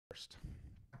first.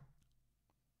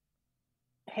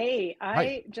 Hey, Hi.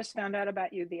 I just found out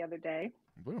about you the other day.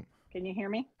 Boom. Can you hear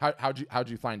me? How'd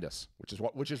you find us?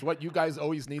 Which is what you guys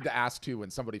always need to ask too when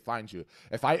somebody finds you.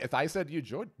 If I said to you,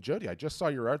 Jody, I just saw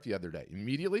your art the other day.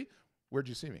 Immediately, where'd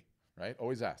you see me? Right?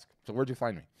 Always ask. So where'd you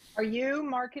find me? Are you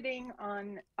marketing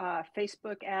on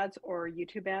Facebook ads or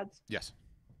YouTube ads? Yes.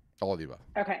 All of the above.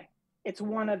 Okay, it's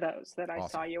one of those that I Awesome.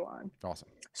 saw you on. Awesome.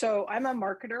 So I'm a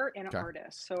marketer and an Okay.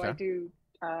 artist. So I Okay. do.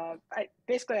 I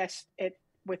basically I it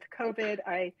with COVID.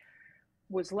 I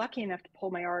was lucky enough to pull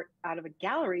my art out of a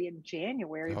gallery in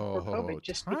January before Oh, COVID,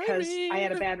 just because I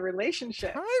had a timing. bad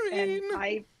relationship, and Timing.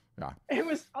 I Yeah. it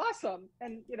was awesome.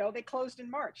 And they closed in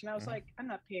March, and I was Mhm. like, I'm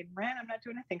not paying rent. I'm not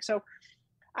doing anything. So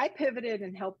I pivoted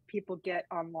and helped people get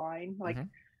online. Like Mhm.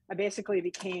 I basically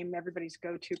became everybody's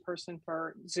go-to person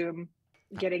for Zoom,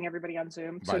 getting everybody on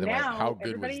Zoom. So By the way, how now good was that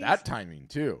everybody's timing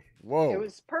too? it Whoa.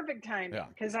 was perfect Yeah. timing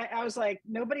because I was like,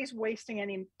 nobody's wasting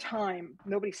any time.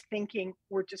 Nobody's thinking.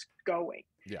 We're just going.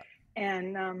 Yeah.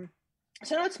 And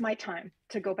so now it's my time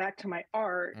to go back to my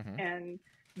art Mhm. and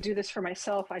do this for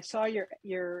myself. I saw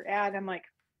your ad. I'm like,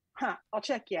 huh, I'll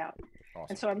check you out. And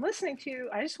Awesome. so I'm listening to you.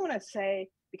 I just want to say,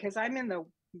 because I'm in the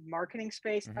marketing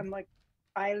space, Mhm. I'm like,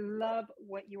 I love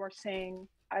what you are saying.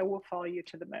 I will follow you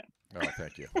to the Oh,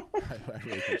 thank you. moon. I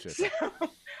really appreciate so, that.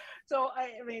 so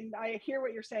I mean, I hear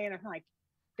what you're saying. I'm like,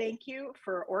 thank you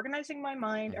for organizing my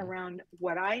mind Mhm. around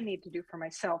what I need to do for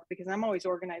myself because I'm always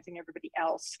organizing everybody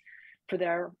else for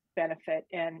their benefit.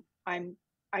 And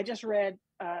I just read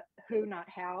Who Not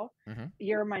How. Mhm.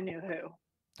 You're my new Who.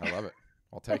 I love it.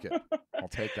 I'll take it. I'll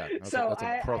take that. So That's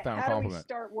a profound how do we compliment.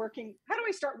 start working? How do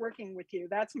we start working with you?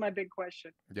 That's my big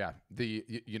question. Yeah.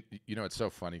 It's so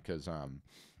funny because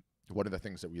one of the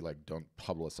things that we like don't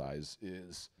publicize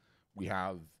is we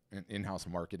have an in-house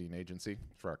marketing agency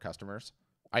for our customers.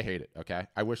 I hate it. Okay.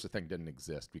 I wish the thing didn't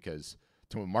exist because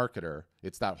to a marketer,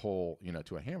 it's that whole,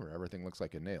 to a hammer, everything looks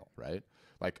like a nail, right?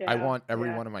 Like I Yeah, want every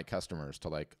yeah. one of my customers to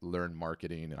like learn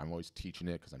marketing and I'm always teaching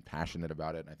it because I'm passionate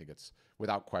about it. And I think it's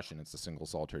without question, it's the single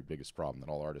solitary biggest problem that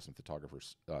all artists and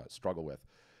photographers struggle with.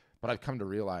 But I've come to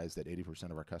realize that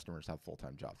 80% of our customers have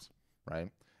full-time jobs,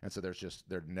 right? And so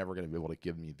they're never going to be able to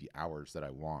give me the hours that I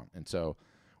want. And so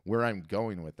where I'm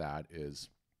going with that is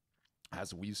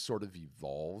as we've sort of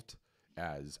evolved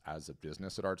as a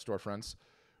business at Art Storefronts,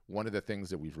 one of the things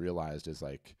that we've realized is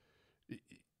like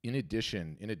in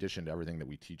addition to everything that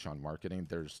we teach on marketing,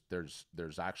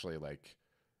 there's actually like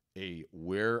a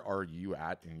where are you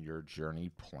at in your journey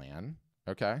plan,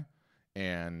 okay?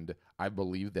 And I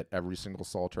believe that every single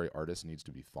solitary artist needs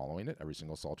to be following it. Every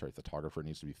single solitary photographer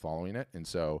needs to be following it. And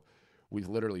so we've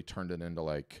literally turned it into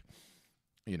like,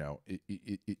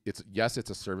 it's yes, it's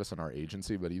a service in our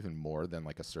agency, but even more than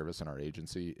like a service in our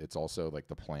agency, it's also like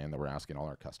the plan that we're asking all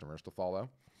our customers to follow.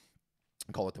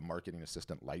 I call it the marketing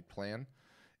assistant light plan.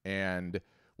 And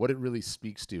what it really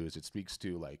speaks to is it speaks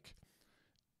to like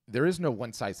there is no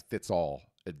one size fits all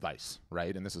advice,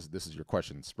 right? And this is your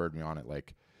question spurred me on it.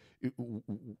 Like,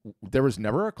 there was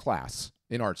never a class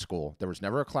in art school. There was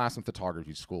never a class in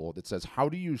photography school that says how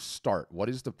do you start? What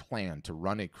is the plan to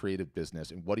run a creative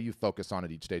business, and what do you focus on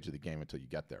at each stage of the game until you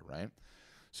get there, right?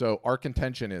 So our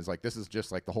contention is like this is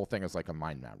just like the whole thing is like a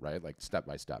mind map, right? Like step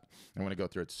by step. I'm going to go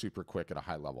through it super quick at a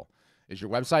high level. Is your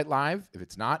website live? If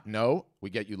it's not, no, we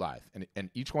get you live. And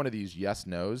each one of these yes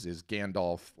nos is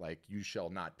Gandalf, like you shall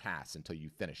not pass until you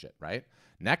finish it, right?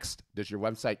 Next, does your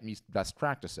website meet best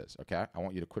practices? Okay, I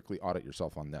want you to quickly audit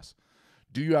yourself on this.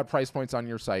 Do you have price points on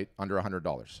your site under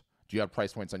 $100? Do you have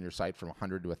price points on your site from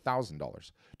 $100 to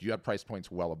 $1,000? Do you have price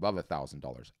points well above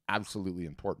 $1,000? Absolutely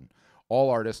important. All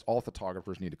artists, all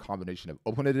photographers need a combination of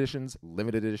open editions,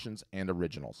 limited editions, and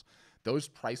originals. Those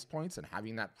price points and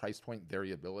having that price point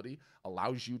variability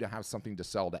allows you to have something to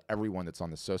sell to everyone that's on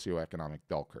the socioeconomic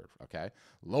bell curve, okay?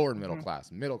 Lower Mm-hmm.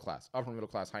 middle class, upper middle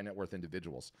class, high net worth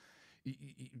individuals.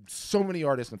 So many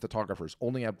artists and photographers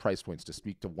only have price points to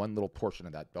speak to one little portion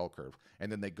of that bell curve.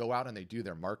 And then they go out and they do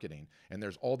their marketing. And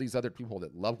there's all these other people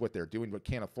that love what they're doing but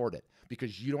can't afford it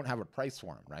because you don't have a price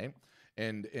for them, right?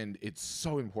 And it's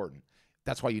so important.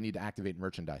 That's why you need to activate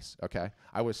merchandise. Okay,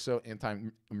 I was so anti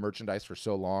merchandise for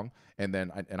so long, and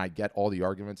then I get all the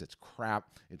arguments. It's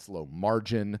crap. It's low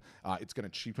margin. It's going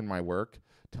to cheapen my work.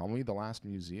 Tell me the last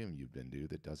museum you've been to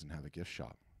that doesn't have a gift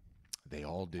shop. They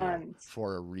all do Tons.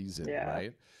 for a reason, Yeah.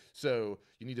 right? So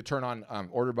you need to turn on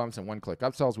order bumps and one-click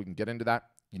upsells. We can get into that.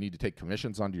 You need to take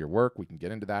commissions onto your work. We can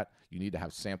get into that. You need to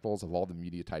have samples of all the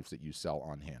media types that you sell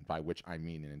on hand, by which I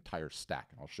mean an entire stack.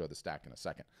 I'll show the stack in a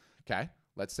second. Okay,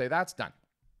 let's say that's done.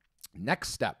 Next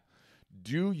step,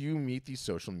 do you meet these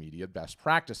social media best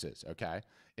practices? Okay,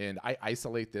 And I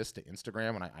isolate this to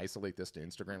Instagram, and I isolate this to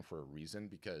Instagram for a reason,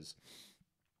 because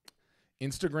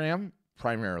Instagram,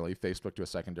 primarily, Facebook to a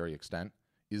secondary extent,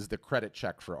 is the credit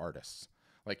check for artists.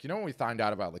 Like, when we find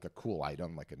out about like a cool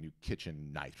item, like a new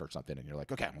kitchen knife or something, and you're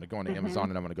like, okay, I'm going to go into Amazon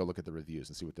and I'm going to go look at the reviews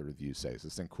and see what the reviews say. Is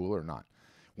this thing cool or not?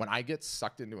 When I get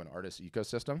sucked into an artist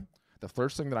ecosystem, the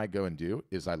first thing that I go and do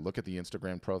is I look at the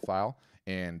Instagram profile.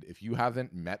 And if you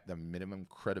haven't met the minimum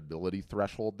credibility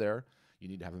threshold there, you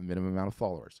need to have a minimum amount of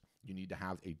followers. You need to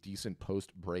have a decent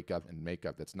post breakup and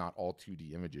makeup that's not all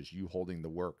 2D images, you holding the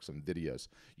work, some videos.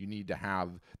 You need to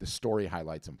have the story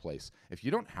highlights in place. If you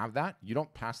don't have that, you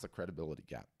don't pass the credibility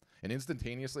gap. And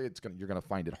instantaneously, you're going to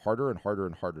find it harder and harder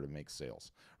and harder to make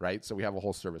sales, right? So we have a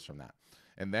whole service from that.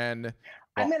 And then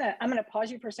I'm gonna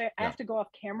pause you for a second. I Yeah. have to go off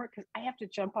camera because I have to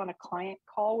jump on a client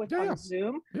call with Yeah. on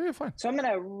Zoom. Yeah, fine. So I'm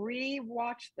gonna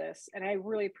re-watch this, and I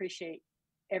really appreciate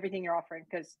everything you're offering,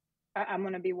 because I'm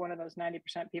gonna be one of those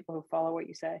 90% people who follow what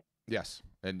you say. Yes,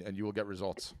 and you will get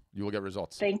results. You will get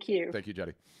results. Thank you. Thank you,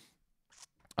 Jetty.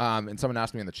 And someone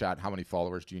asked me in the chat, how many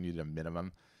followers do you need at a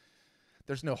minimum?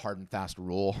 There's no hard and fast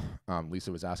rule.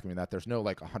 Lisa was asking me that. There's no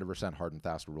like 100% hard and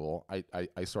fast rule.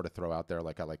 I sort of throw out there,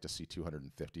 like, I like to see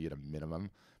 250 at a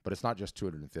minimum, but it's not just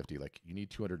 250. Like, you need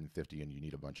 250 and you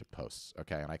need a bunch of posts.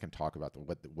 Okay. And I can talk about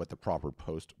what the proper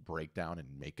post breakdown and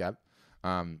makeup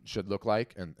should look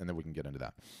like. And then we can get into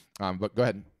that. But go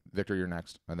ahead, Victor, you're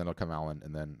next, and then it'll come Alan,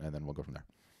 and then we'll go from there.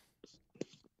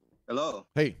 Hello.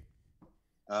 Hey.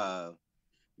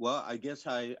 Well, I guess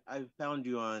I found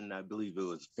you on, I believe it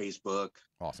was Facebook.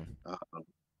 Awesome.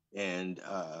 And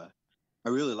I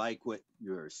really like what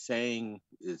you're saying.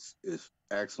 Is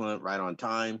excellent, right on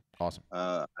time. Awesome.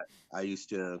 I used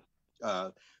to,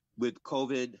 with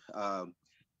COVID, I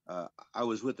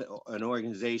was with an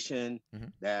organization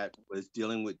that was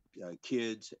dealing with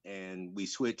kids, and we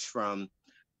switched from,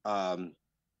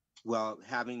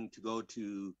 having to go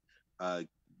to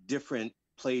different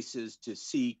places to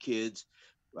see kids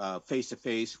face to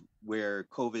face, where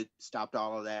COVID stopped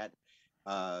all of that.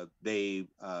 They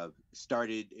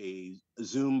started a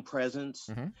Zoom presence,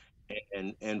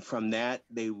 and from that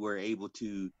they were able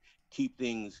to keep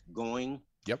things going.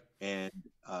 Yep. And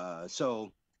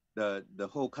so the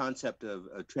whole concept of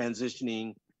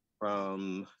transitioning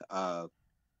from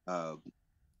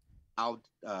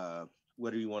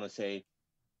what do you want to say,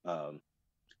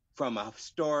 from a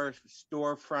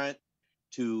storefront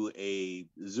to a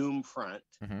Zoom front,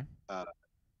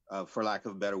 for lack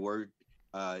of a better word,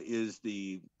 is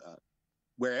the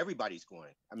where everybody's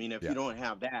going. I mean, if you don't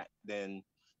have that, then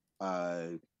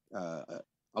along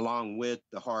with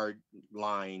the hard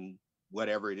line,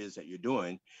 whatever it is that you're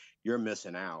doing, you're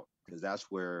missing out, because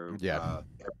that's where everybody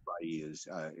is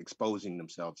exposing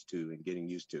themselves to and getting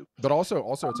used to. But also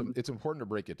it's important to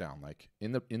break it down. Like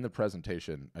in the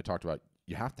presentation, I talked about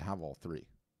you have to have all three.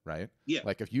 Right? Yeah.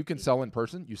 Like if you can sell in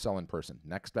person, you sell in person.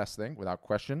 Next best thing, without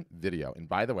question, video. And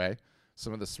by the way,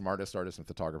 some of the smartest artists and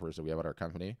photographers that we have at our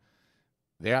company,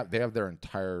 they have their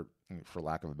entire, for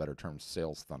lack of a better term,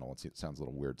 sales funnel. It sounds a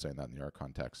little weird saying that in the art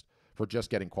context, for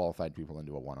just getting qualified people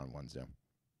into a one-on-one Zoom.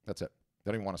 That's it. They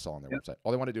don't even want to sell on their website.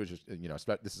 All they want to do is just,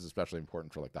 this is especially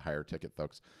important for like the higher ticket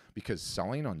folks, because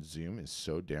selling on Zoom is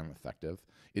so damn effective.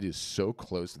 It is so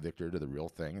close, Victor, to the real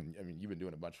thing. And I mean, you've been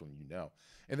doing a bunch of them,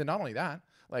 And then not only that,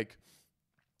 like,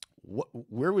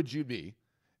 where would you be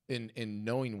in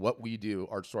knowing what we do,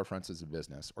 Art Storefronts as a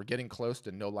business, or getting close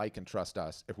to know, like, and trust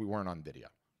us if we weren't on video,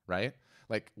 right?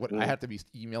 Like, what I have to be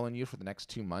emailing you for the next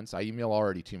 2 months. I email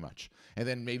already too much. And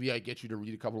then maybe I get you to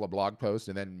read a couple of blog posts,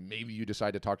 and then maybe you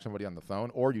decide to talk to somebody on the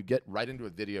phone, or you get right into a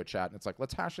video chat, and it's like,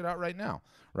 let's hash it out right now,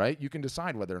 right? You can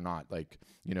decide whether or not, like,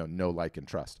 know, like, and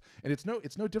trust. And it's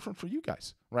no different for you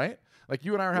guys, right? Like,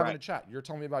 you and I are having a chat. You're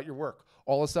telling me about your work.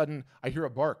 All of a sudden, I hear a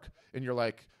bark, and you're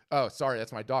like, oh, sorry,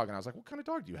 that's my dog. And I was like, what kind of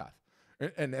dog do you have?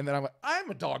 And then I'm like,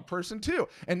 I'm a dog person too.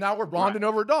 And now we're bonding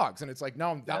over dogs. And it's like, now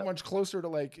I'm that much closer to,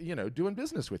 like, doing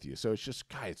business with you. So it's just,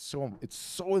 guys, it's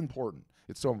so important.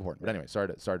 It's so important. But anyway, sorry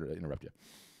to interrupt you.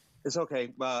 It's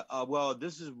okay. Well,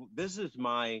 this is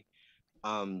my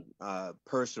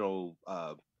personal,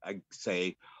 I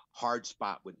say, hard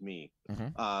spot with me.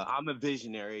 I'm a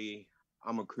visionary.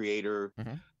 I'm a creator.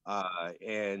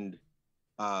 And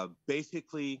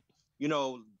basically,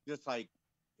 just like,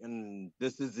 and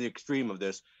this is the extreme of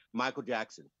this, Michael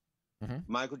Jackson.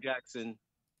 Michael Jackson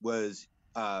was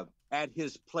at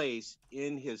his place,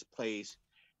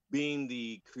 being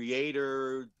the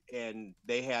creator, and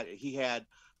he had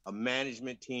a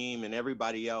management team and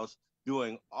everybody else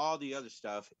doing all the other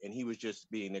stuff, and he was just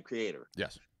being the creator.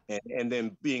 Yes. And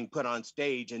then being put on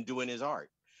stage and doing his art.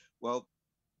 Well,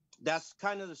 that's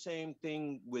kind of the same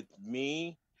thing with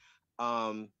me.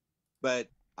 But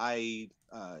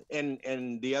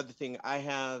and the other thing, I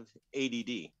have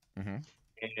ADD,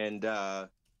 and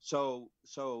so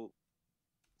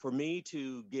for me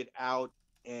to get out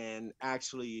and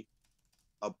actually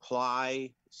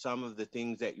apply some of the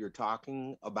things that you're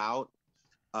talking about,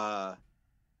 I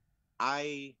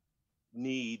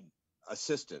need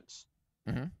assistance,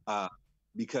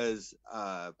 because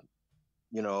I'm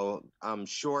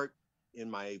short in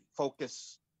my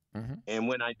focus. And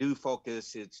when I do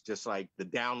focus, it's just like the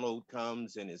download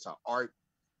comes and it's an art,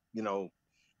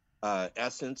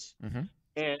 essence.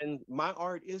 And my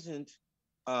art isn't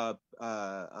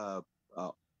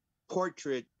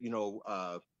portrait,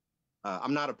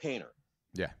 I'm not a painter.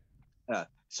 Yeah.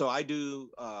 So I do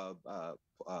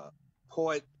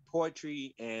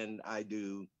poetry, and I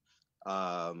do,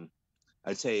 I'd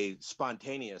say,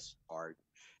 spontaneous art.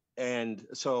 And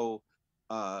so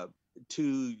to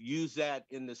use that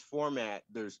in this format,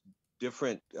 there's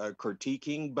different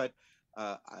critiquing, but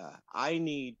I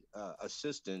need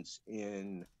assistance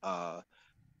in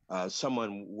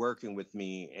someone working with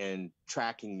me and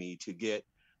tracking me to get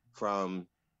from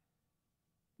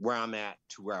where I'm at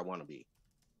to where I want to be.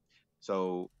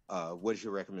 So what is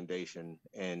your recommendation?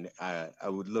 And I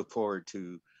would look forward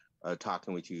to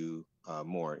talking with you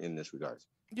more in this regards.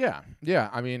 Yeah.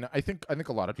 I mean, I think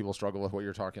a lot of people struggle with what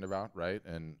you're talking about, right?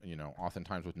 And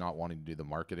oftentimes with not wanting to do the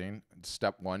marketing.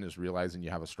 Step one is realizing you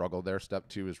have a struggle there. Step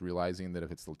two is realizing that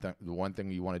if it's the one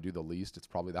thing you want to do the least, it's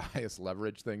probably the highest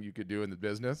leverage thing you could do in the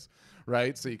business,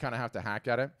 right? So you kind of have to hack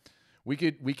at it. We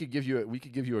could give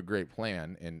you a great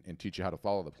plan and teach you how to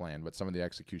follow the plan, but some of the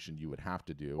execution you would have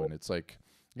to do, and it's like,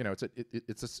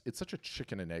 it's such a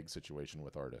chicken and egg situation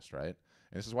with artists, right?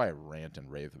 And this is why I rant and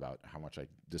rave about how much I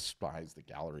despise the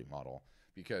gallery model,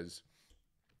 because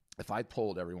if I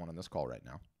polled everyone on this call right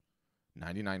now,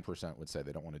 99% would say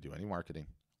they don't want to do any marketing.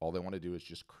 All they want to do is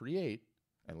just create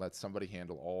and let somebody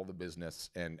handle all the business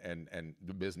and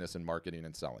the business and marketing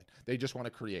and selling. They just want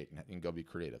to create and go be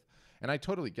creative. And I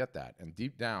totally get that. And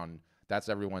deep down, that's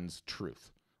everyone's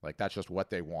truth. Like, that's just what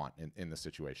they want in the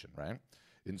situation, right?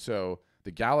 And so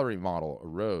the gallery model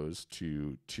arose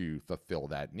to fulfill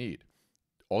that need.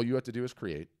 All you have to do is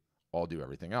create. I'll do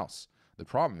everything else. The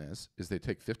problem is they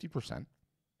take 50%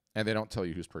 and they don't tell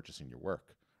you who's purchasing your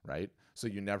work, right? So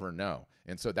you never know.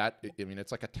 And so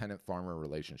it's like a tenant-farmer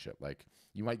relationship. Like,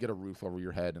 you might get a roof over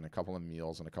your head and a couple of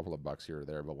meals and a couple of bucks here or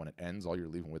there, but when it ends, all you're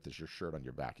leaving with is your shirt on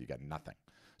your back. You got nothing.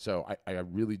 So I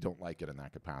really don't like it in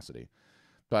that capacity.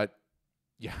 But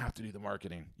you have to do the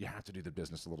marketing. You have to do the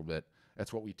business a little bit.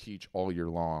 That's what we teach all year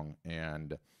long.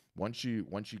 And once you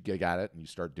gig at it and you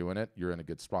start doing it, you're in a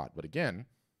good spot. But again,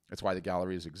 that's why the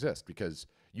galleries exist, because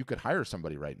you could hire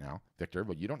somebody right now, Victor,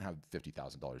 but you don't have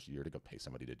 $50,000 a year to go pay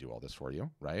somebody to do all this for you,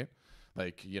 right?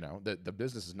 Like, the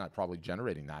business is not probably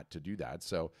generating that to do that.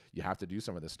 So you have to do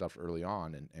some of this stuff early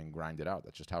on and grind it out.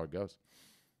 That's just how it goes.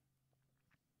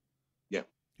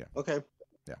 Yeah. Okay.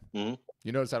 Yeah. Mm-hmm.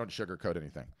 You notice I don't sugarcoat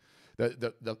anything.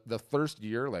 The first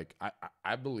year, like,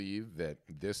 I believe that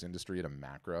this industry at a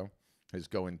macro is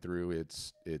going through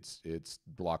its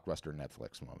blockbuster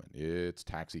Netflix moment, its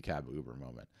taxi cab Uber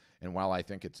moment. And while I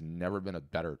think it's never been a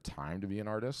better time to be an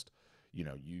artist,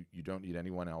 you don't need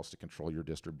anyone else to control your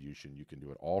distribution. You can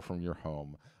do it all from your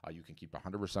home. You can keep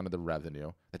 100% of the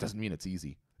revenue. That doesn't mean it's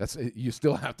easy. You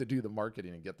still have to do the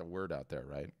marketing and get the word out there,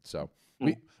 right? So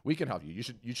we can help you.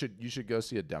 You should go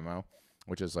see a demo,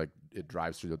 which is like, it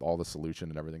drives through all the solution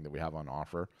and everything that we have on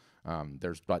offer.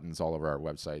 There's buttons all over our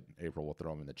website. April will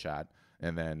throw them in the chat,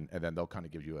 and then they'll kind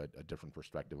of give you a different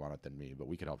perspective on it than me, but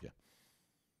we can help you.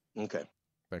 Okay.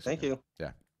 Thanks. Thank you.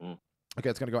 Yeah. Okay,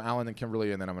 it's going to go Alan and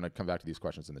Kimberly, and then I'm going to come back to these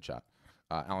questions in the chat.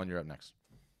 Alan, you're up next.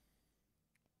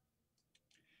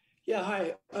 Yeah,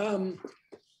 hi.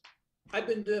 I've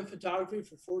been doing photography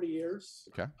for 40 years.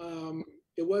 Okay.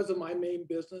 It wasn't my main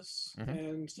business,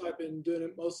 and so I've been doing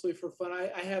it mostly for fun.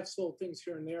 I have sold things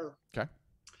here and there. Okay.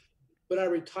 But I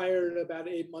retired about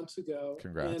 8 months ago.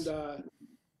 Congrats. And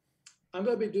I'm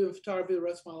going to be doing photography the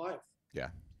rest of my life. Yeah.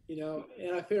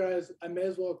 And I figure I may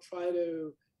as well try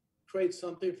to create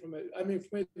something from it. I mean,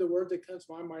 for me, the word that comes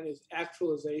to my mind is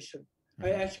actualization.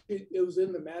 It was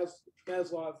in the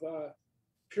Maslow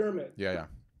pyramid. Yeah.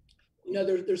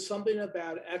 There's something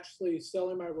about actually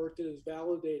selling my work that is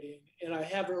validating, and I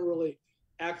haven't really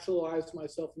actualized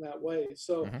myself in that way.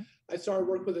 So I started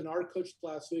working with an art coach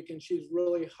last week, and she's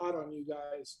really hot on you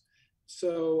guys.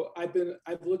 So I've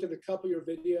looked at a couple of your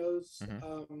videos.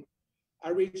 I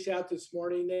reached out this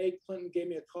morning. Nate Clinton gave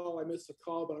me a call. I missed the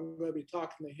call, but I'm going to be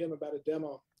talking to him about a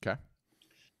demo. Okay.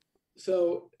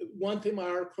 So one thing my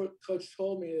art coach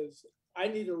told me is I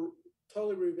need to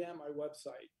totally revamp my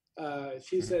website.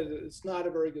 She said it's not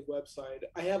a very good website.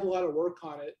 I have a lot of work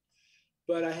on it,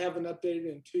 but I haven't updated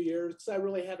in 2 years because I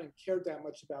really haven't cared that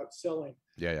much about selling.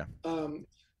 Yeah.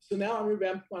 So now I'm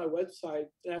revamping my website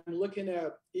and I'm looking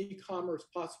at e-commerce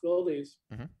possibilities.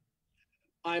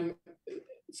 I'm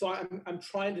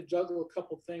trying to juggle a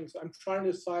couple things. I'm trying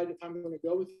to decide if I'm going to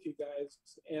go with you guys,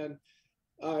 and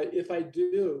if I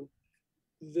do,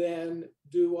 then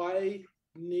do I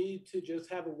need to just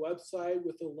have a website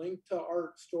with a link to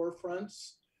art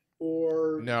storefronts,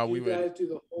 or no, do you guys do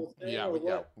the whole thing?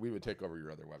 We would take over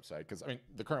your other website, because I mean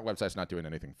the current website's not doing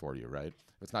anything for you, right?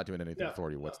 If it's not doing anything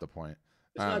for you, what's the point?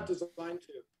 It's not designed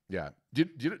to. Yeah. Do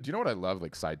you know what I love?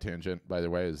 Like, side tangent, by the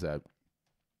way, is that,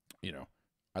 you know,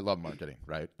 I love marketing,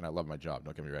 right? And I love my job.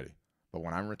 Don't get me ready. But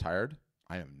when I'm retired,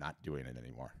 I am not doing it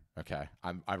anymore. Okay.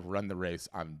 I've run the race.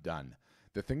 I'm done.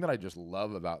 The thing that I just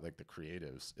love about like the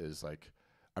creatives is like,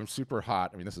 I'm super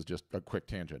hot. I mean, this is just a quick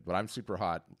tangent, but I'm super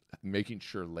hot making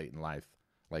sure late in life,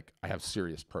 like I have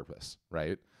serious purpose,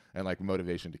 right? And like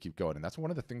motivation to keep going. And that's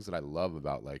one of the things that I love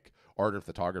about like art or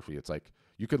photography. It's like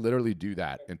you could literally do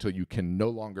that until you can no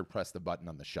longer press the button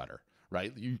on the shutter,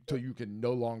 right? Till you can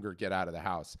no longer get out of the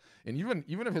house. And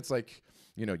even if it's like,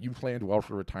 you know, you planned well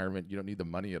for retirement, you don't need the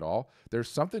money at all. There's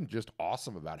something just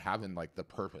awesome about having like the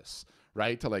purpose,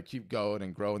 right? To like keep going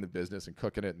and growing the business and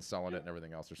cooking it and selling it and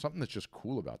everything else. There's something that's just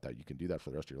cool about that. You can do that for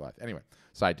the rest of your life. Anyway,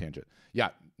 side tangent. Yeah,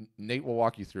 Nate will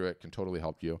walk you through it, can totally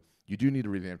help you. You do need to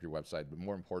revamp your website, but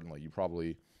more importantly, you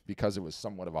probably, because it was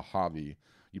somewhat of a hobby,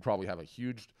 you probably have a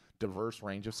huge, diverse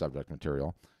range of subject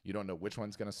material. You don't know which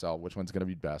one's going to sell, which one's going to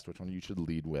be best, which one you should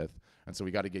lead with. And so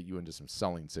we got to get you into some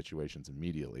selling situations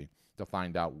immediately to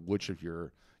find out which of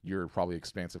your probably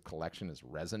expansive collection is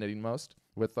resonating most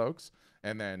with folks.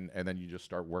 And then you just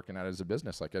start working at it as a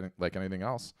business like anything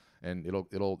else. And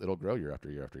it'll grow year after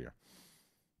year after year.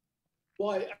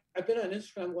 Well, I've been on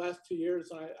Instagram the last 2 years.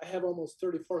 And I have almost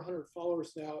 3,400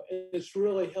 followers now. And it's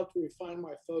really helped refine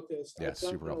my focus. Yeah, I've gotten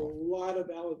super a helpful. lot of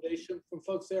validation from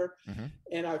folks there.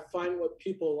 And I find what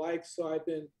people like. So I've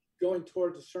been going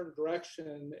towards a certain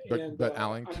direction. But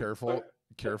Alan,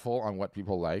 careful on what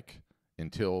people like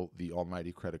until the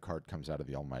almighty credit card comes out of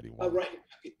the almighty wallet. Right.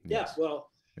 Yeah. Yes. Well,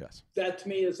 yes. That to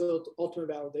me is the ultimate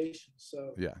validation.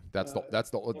 So yeah,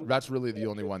 that's really the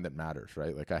only one that matters,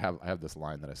 right? Like I have this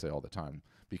line that I say all the time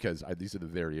because these are the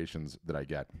variations that I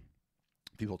get.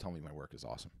 People tell me my work is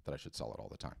awesome, that I should sell it all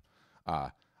the time.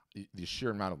 The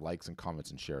sheer amount of likes and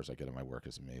comments and shares I get in my work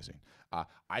is amazing.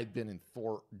 I've been in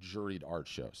 4 juried art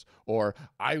shows, or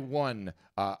I won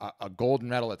a gold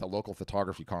medal at the local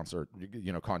photography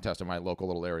contest in my local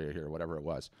little area here, whatever it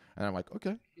was. And I'm like,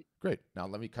 okay, great. Now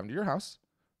let me come to your house.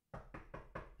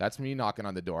 That's me knocking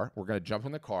on the door. We're going to jump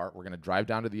in the car. We're going to drive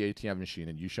down to the ATM machine,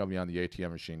 and you show me on the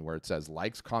ATM machine where it says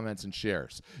likes, comments, and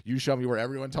shares. You show me where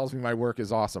everyone tells me my work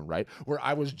is awesome, right? Where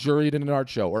I was juried in an art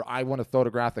show, or I won a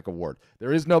photographic award.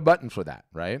 There is no button for that,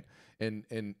 right? And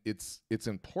it's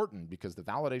important because the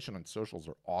validation on socials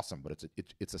are awesome, but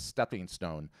it's a stepping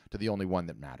stone to the only one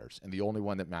that matters. And the only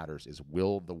one that matters is,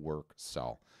 will the work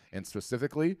sell? And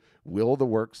specifically, will the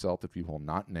work sell to people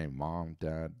not named mom,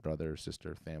 dad, brother,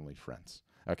 sister, family, friends?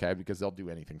 Okay, because they'll do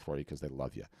anything for you because they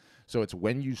love you. So it's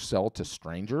when you sell to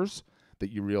strangers that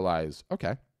you realize,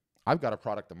 okay, I've got a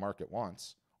product the market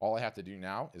wants. All I have to do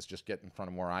now is just get in front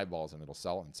of more eyeballs, and it'll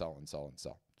sell and sell and sell and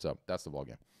sell. So that's the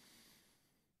ballgame.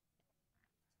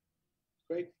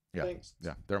 Great. Yeah. Thanks.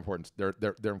 Yeah, they're important.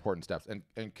 They're important steps.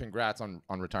 And congrats on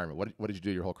retirement. What did you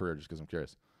do your whole career? Just because I'm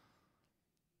curious.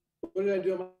 What did I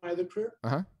do in my other career?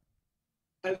 I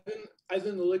was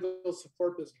in the legal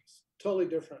support business. Totally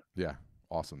different. Yeah.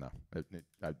 Awesome though.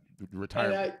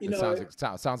 Retirement.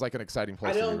 Sounds like an exciting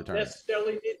place to be retired.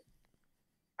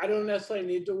 I don't necessarily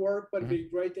need to work, but it'd be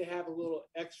great to have a little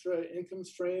extra income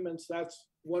stream, and so that's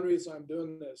one reason I'm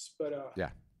doing this. But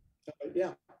yeah.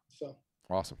 So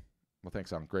awesome. Well,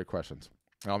 thanks, Alan. Great questions.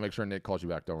 I'll make sure Nate calls you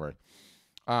back. Don't worry.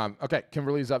 Okay,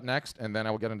 Kimberly's up next, and then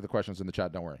I will get into the questions in the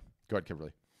chat. Don't worry. Go ahead,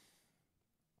 Kimberly.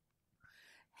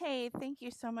 Hey, thank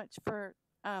you so much for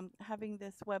having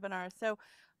this webinar. So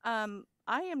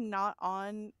I am not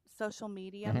on social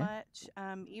media much.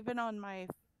 Even on my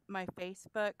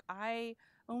Facebook, I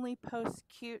only post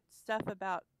cute stuff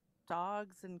about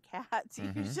dogs and cats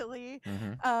usually.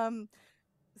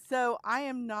 So I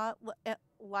am not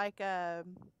like a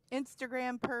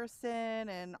Instagram person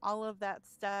and all of that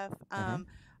stuff.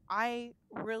 I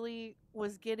really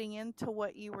was getting into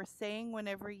what you were saying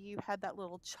whenever you had that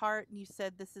little chart and you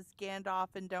said this is Gandalf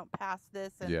and don't pass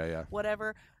this and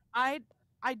whatever. I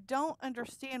don't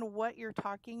understand what you're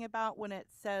talking about when it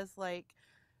says like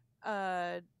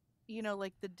you know,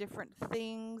 like the different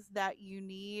things that you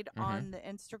need Mhm. on the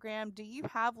Instagram, do you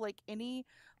have like any,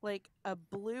 like a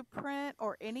blueprint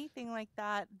or anything like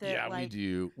that that Yeah, we like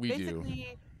do. We do.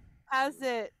 basically has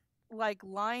it like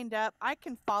lined up? I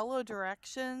can follow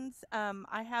directions.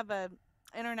 I have a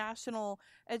international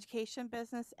education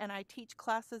business and I teach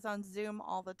classes on Zoom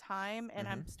all the time, and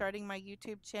I'm Mhm. starting my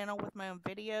YouTube channel with my own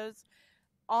videos,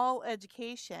 all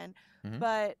education. Mhm.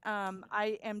 But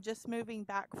I am just moving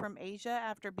back from Asia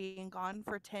after being gone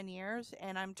for 10 years,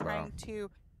 and I'm Wow. trying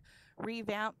to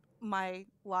revamp my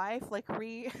life, like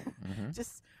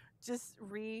Mhm. just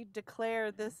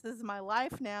redeclare this is my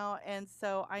life now. And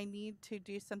so I need to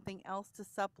do something else to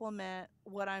supplement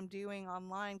what I'm doing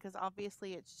online, because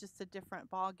obviously it's just a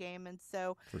different ball game. And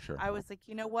so For sure. I was like,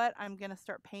 you know what, I'm going to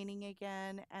start painting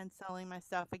again and selling my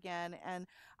stuff again. And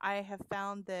I have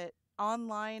found that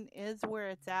online is where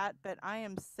it's at, but I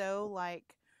am so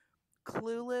like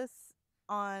clueless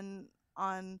on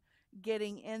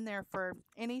getting in there for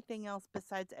anything else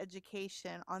besides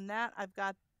education. On that, I've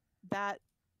got that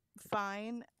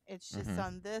fine. It's just Mhm.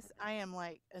 on this, I am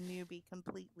like a newbie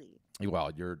completely. Well,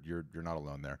 you're not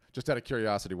alone there. Just out of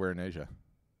curiosity, where in Asia?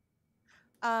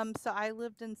 So I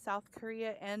lived in South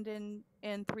Korea and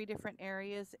in 3 different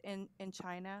areas in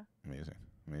China. Amazing,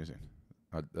 amazing.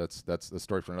 That's the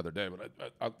story for another day. But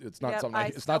it's not Yep, something I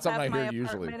it's not still something have I my hear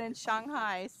usually. apartment in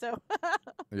Shanghai, so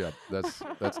Yeah,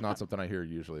 that's not something I hear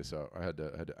usually. So I had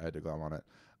to glom on it.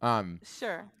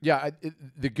 sure. Yeah,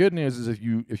 the good news is if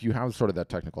you have sort of that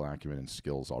technical acumen and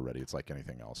skills already, it's like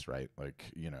anything else, right? Like,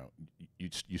 you know,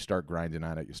 you start grinding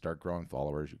at it, you start growing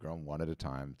followers, you grow them one at a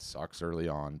time. It sucks early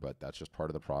on, but that's just part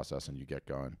of the process, and you get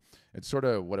going. It's sort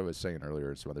of what I was saying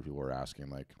earlier. Some other people were asking,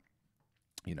 like,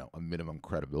 you know, a minimum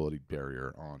credibility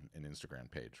barrier on an Instagram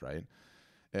page, right?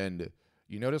 And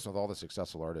you notice with all the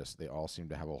successful artists, they all seem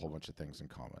to have a whole bunch of things in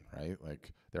common, right?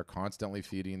 Like they're constantly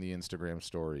feeding the Instagram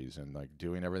stories and like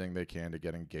doing everything they can to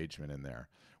get engagement in there.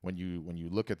 When you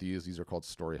look at these are called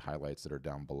story highlights that are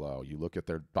down below. You look at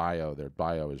their bio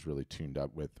is really tuned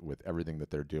up with everything that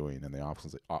they're doing, and they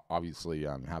obviously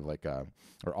have like a,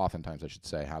 or oftentimes I should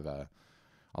say, have a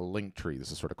link tree.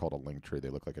 This is sort of called a link tree. They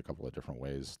look like a couple of different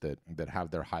ways that have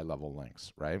their high level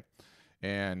links, right?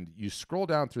 And you scroll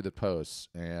down through the posts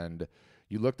and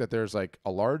you look that there's like a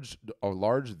large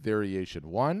variation.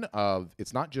 One of,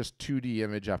 it's not just 2D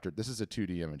image after, this is a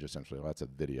 2D image essentially. Well, that's a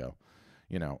video.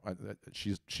 You know,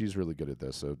 she's really good at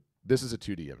this. So this is a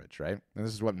 2D image, right? And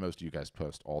this is what most of you guys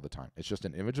post all the time. It's just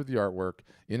an image of the artwork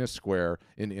in a square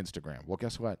in Instagram. Well,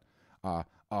 guess what?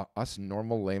 Us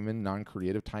normal layman,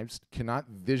 non-creative types cannot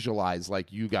visualize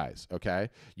like you guys, okay?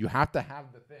 You have to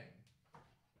have the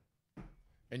thing,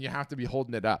 and you have to be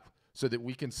holding it up so that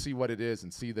we can see what it is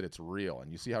and see that it's real.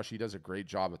 And you see how she does a great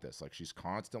job at this. Like she's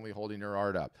constantly holding her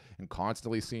art up and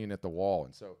constantly seeing at the wall.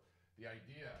 And so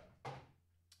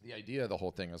the idea of the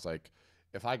whole thing is like,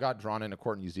 if I got drawn into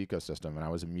Courtney's ecosystem and I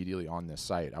was immediately on this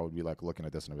site, I would be like looking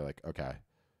at this and I'd be like, okay,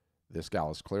 this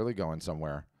gal is clearly going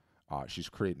somewhere. She's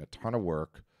creating a ton of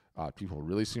work. People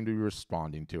really seem to be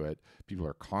responding to it. People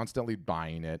are constantly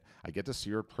buying it. I get to see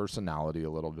her personality a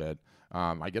little bit.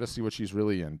 I get to see what she's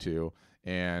really into.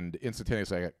 And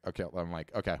instantaneously, I'm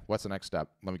like, okay, what's the next step?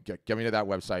 Let me get me to that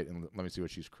website and let me see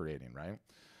what she's creating, right?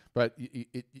 But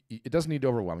it doesn't need to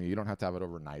overwhelm you. You don't have to have it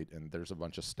overnight. And there's a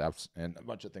bunch of steps and a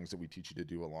bunch of things that we teach you to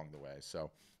do along the way.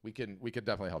 So we could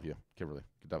definitely help you, Kimberly.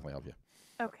 Could definitely help you.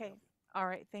 Okay. All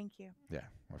right. Thank you. Yeah,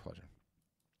 my pleasure.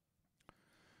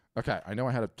 Okay, I know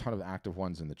I had a ton of active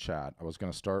ones in the chat. I was going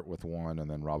to start with one,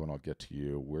 and then Robin, I'll get to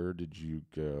you. Where did you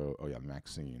go? Oh, yeah,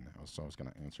 Maxine. I was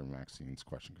going to answer Maxine's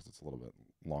question because it's a little bit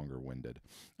longer-winded.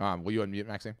 Will you unmute,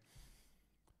 Maxine?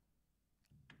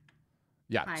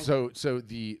 Yeah. Hi. So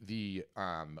the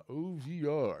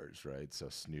OVRs, right? So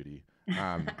snooty.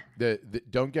 The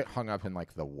don't get hung up in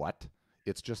like the what.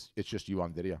 It's just you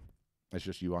on video. It's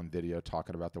just you on video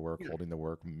talking about the work, holding the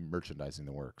work, merchandising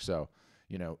the work. So.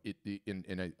 You know,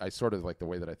 I sort of like the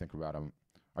way that I think about them.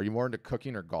 Are you more into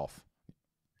cooking or golf,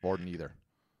 or neither?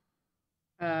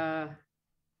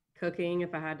 Cooking,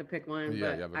 if I had to pick one.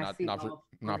 Yeah, but not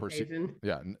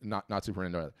super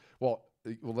into it. Well,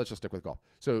 let's just stick with golf.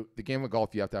 So the game of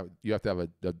golf, you have to have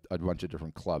a bunch of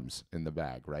different clubs in the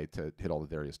bag, right, to hit all the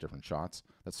various different shots.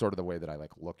 That's sort of the way that I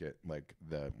like look at like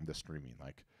the streaming.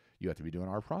 Like you have to be doing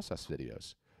our process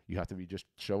videos. You have to be just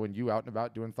showing you out and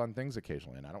about doing fun things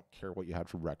occasionally. And I don't care what you had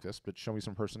for breakfast, but show me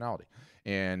some personality.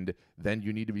 And then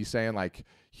you need to be saying like,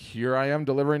 here I am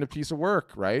delivering a piece of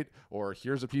work, right? Or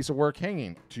here's a piece of work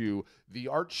hanging, to the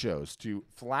art shows, to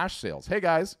flash sales. Hey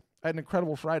guys, I had an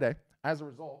incredible Friday. As a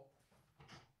result,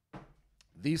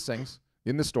 these things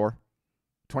in the store,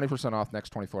 20% off next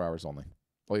 24 hours only.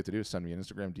 All you have to do is send me an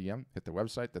Instagram DM, hit the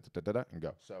website, and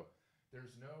go. So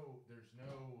there's no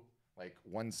like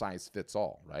one size fits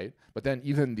all, right? But then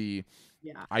even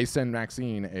I send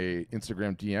Maxine a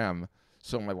Instagram DM.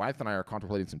 So my wife and I are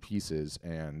contemplating some pieces,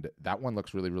 and that one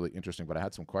looks really, really interesting, but I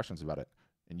had some questions about it.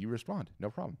 And you respond, no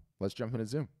problem. Let's jump in a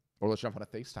Zoom, or let's jump on a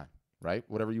FaceTime, right?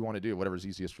 Whatever you want to do, whatever's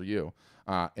easiest for you,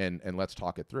 and let's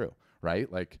talk it through,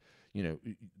 right? Like, you know,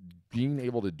 being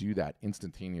able to do that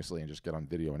instantaneously and just get on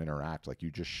video and interact, like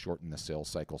you just shorten the sales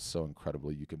cycle so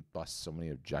incredibly. You can bust so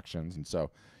many objections. And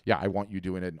so, yeah, I want you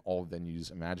doing it in all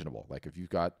venues imaginable. Like if you've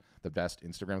got the best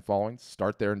Instagram following,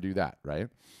 start there and do that, right?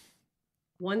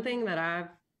 One thing that I've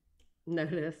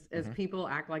noticed is people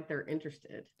act like they're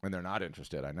interested. And they're not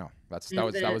interested. I know. That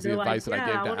was the advice that I gave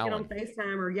to Alan. I want to get on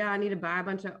FaceTime, or I need to buy a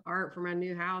bunch of art for my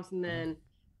new house. And then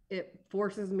it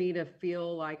forces me to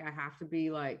feel like I have to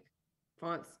be like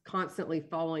constantly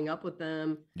following up with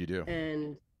them. You do.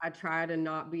 And I try to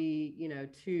not be,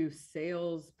 too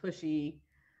sales pushy,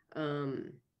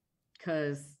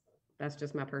 because that's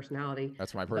just my personality.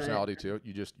 That's my personality too.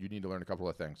 You need to learn a couple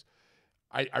of things.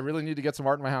 I really need to get some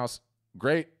art in my house.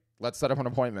 Great. Let's set up an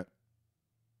appointment.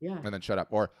 Yeah. And then shut up.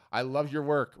 Or I love your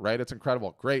work, right? It's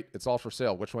incredible. Great. It's all for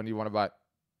sale. Which one do you want to buy?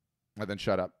 And then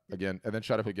shut up again, and then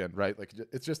shut up again, right? Like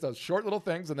it's just those short little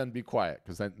things, and then be quiet,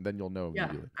 because then you'll know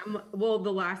immediately. Well,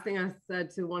 the last thing I said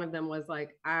to one of them was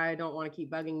like, I don't want to keep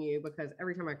bugging you, because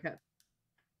every time I kept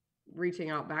reaching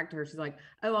out back to her, she's like,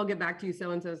 oh, I'll get back to you.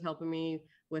 So-and-so is helping me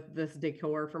with this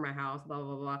decor for my house, blah,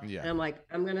 blah, blah. Yeah. And I'm like,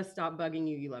 I'm going to stop bugging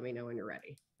you. You let me know when you're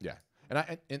ready. Yeah.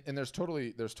 And there's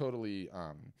totally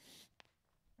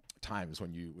times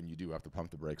when you do have to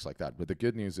pump the brakes like that. But the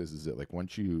good news is that like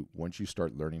once you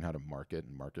start learning how to market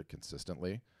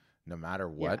consistently, no matter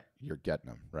what, you're getting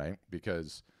them, right?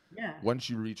 Because once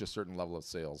you reach a certain level of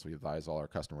sales, we advise all our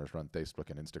customers run Facebook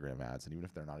and Instagram ads. And even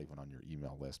if they're not even on your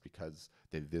email list, because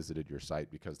they visited your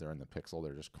site, because they're in the pixel,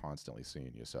 they're just constantly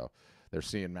seeing you. So they're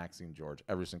seeing Maxine George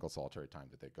every single solitary time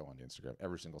that they go onto Instagram,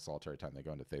 every single solitary time they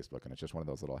go into Facebook. And it's just one of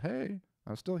those little, hey,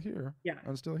 I'm still here. Yeah.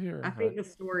 I'm still here. I think the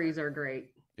stories are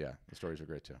great. Yeah, the stories are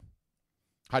great too.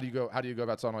 How do you go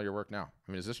about selling all your work now?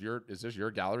 I mean, is this your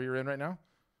gallery you're in right now?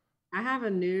 I have a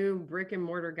new brick and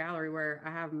mortar gallery where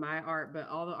I have my art, but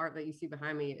all the art that you see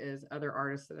behind me is other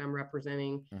artists that I'm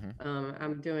representing.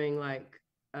 I'm doing like,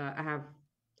 I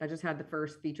just had the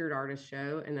first featured artist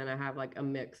show, and then I have like a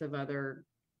mix of other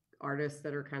artists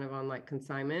that are kind of on like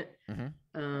consignment.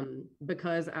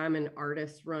 Because I'm an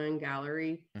artist run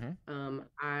gallery.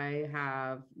 I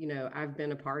have, I've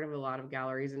been a part of a lot of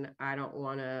galleries, and I don't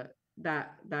want to,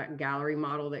 that gallery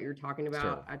model that you're talking about,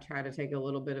 sure. I try to take a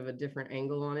little bit of a different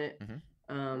angle on it.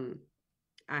 I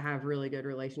have really good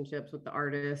relationships with the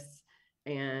artists,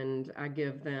 and I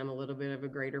give them a little bit of a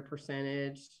greater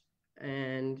percentage.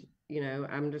 And,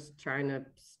 I'm just trying to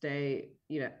stay,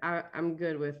 I'm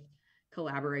good with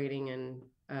collaborating and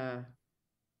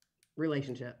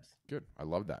relationships. Good. I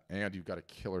love that. And you've got a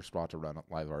killer spot to run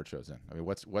live art shows in. I mean,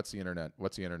 what's the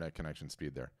internet connection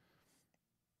speed there?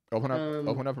 Open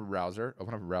up a browser. And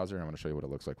I'm going to show you what it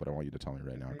looks like, but I want you to tell me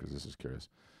right now, because this is curious.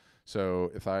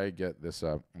 So if I get this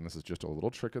up, and this is just a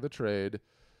little trick of the trade.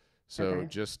 So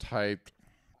just type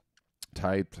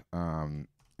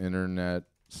internet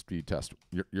speed test.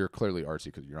 You're clearly artsy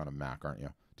because you're on a Mac, aren't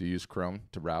you? Do you use Chrome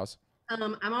to browse?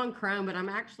 I'm on Chrome, but I'm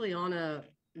actually on a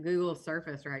Google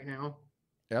Surface right now.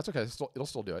 Yeah, that's okay. It'll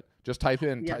still do it. Just type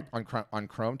in on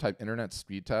Chrome, type internet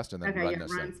speed test, and then run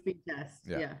this. Run speed test.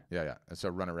 Yeah. And so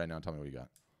run it right now and tell me what you got.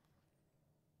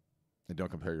 And don't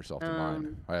compare yourself to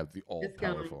mine. I have the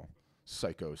all-powerful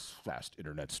Psycho's fast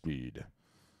internet speed.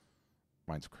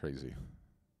 Mine's crazy.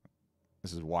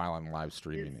 This is while I'm live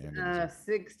streaming. It's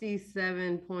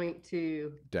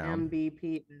 67.2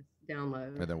 Mbps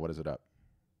download. And then what is it up?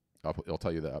 It'll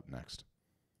tell you the up next.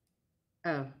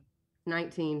 Oh,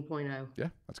 19.0. Yeah,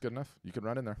 that's good enough. You can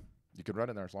run in there.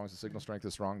 As long as the signal strength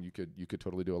is strong, you could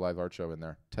totally do a live art show in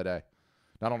there today.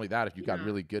 Not only that, if you got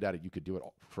really good at it, you could do it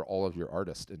for all of your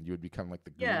artists, and you would become like the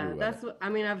guru. Yeah, that's what I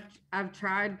mean. I've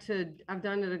done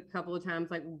it a couple of times.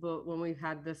 Like when we've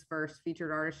had this first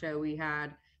featured artist show, we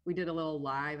did a little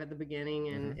live at the beginning,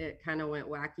 and it kind of went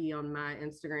wacky on my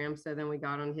Instagram. So then we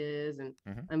got on his, and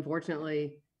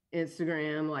unfortunately,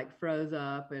 Instagram like froze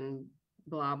up and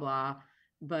blah blah.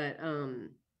 But I'm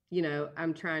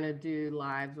trying to do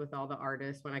lives with all the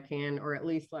artists when I can, or at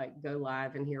least like go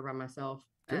live and here by myself.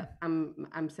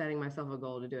 I'm setting myself a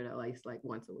goal to do it at least like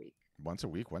once a week. Once a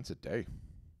week, once a day.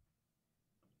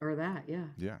 Or that, yeah.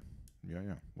 Yeah,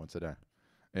 once a day.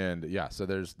 And so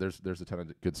there's a ton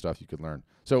of good stuff you could learn.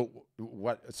 So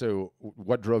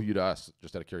what drove you to us,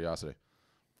 just out of curiosity?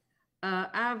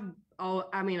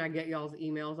 I mean, I get y'all's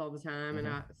emails all the time, and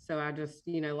I just,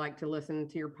 like to listen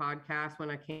to your podcast when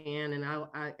I can, and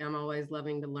I'm always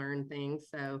loving to learn things,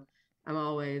 so I'm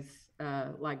always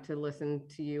like to listen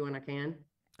to you when I can.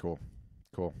 Cool.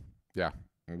 Yeah,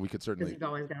 we could certainly. Because you've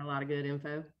always got a lot of good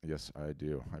info. Yes, I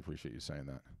do. I appreciate you saying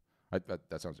that.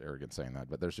 That sounds arrogant saying that,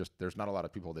 but there's not a lot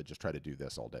of people that just try to do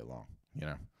this all day long.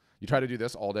 You try to do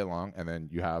this all day long, and then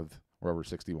we're over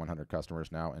 6,100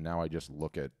 customers now, and now I just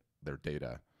look at their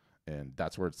data, and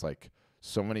that's where it's like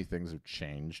so many things have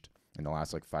changed in the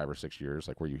last like 5 or 6 years,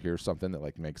 like where you hear something that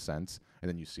like makes sense, and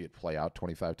then you see it play out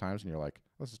 25 times, and you're like,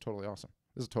 this is totally awesome.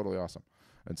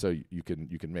 And so you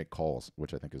can make calls,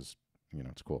 which I think is,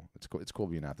 it's cool. It's cool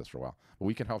being at this for a while. But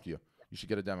we can help you. You should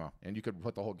get a demo, and you could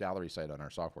put the whole gallery site on our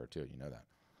software too. You know that.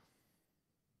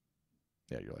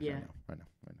 Yeah, you're like, yeah. I know.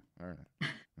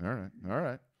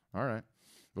 All right.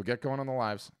 We'll get going on the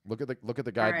lives. Look at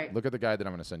the guide. Right. Look at the guide that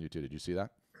I'm going to send you to. Did you see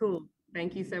that? Cool.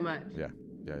 Thank you so much. Yeah.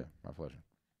 My pleasure.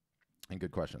 And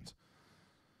good questions.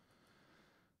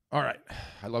 All right.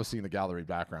 I love seeing the gallery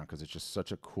background because it's just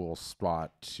such a cool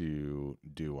spot to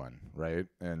do one, right?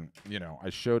 And I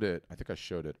showed it. I think I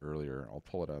showed it earlier. I'll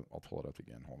pull it up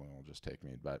again. Hold on, it'll just take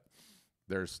me. But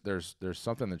there's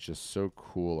something that's just so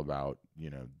cool about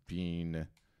being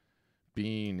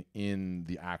in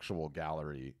the actual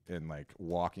gallery and like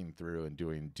walking through and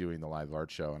doing the live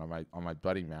art show. And on my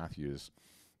buddy Matthews,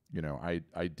 I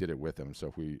did it with him. So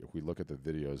if we look at the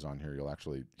videos on here, you'll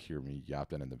actually hear me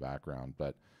yapping in the background.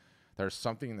 But there's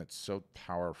something that's so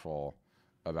powerful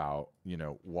about,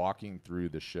 walking through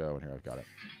the show. And here, I've got it.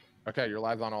 Okay, you're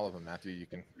live on all of them, Matthew. You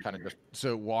can kind of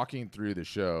so walking through the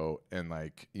show and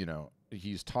like,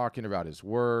 he's talking about his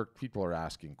work. People are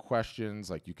asking questions.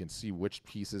 Like you can see which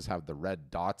pieces have the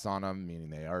red dots on them, meaning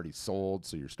they already sold.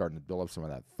 So you're starting to build up some of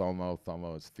that FOMO.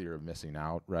 FOMO is fear of missing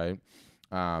out, right?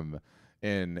 And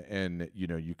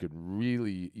you could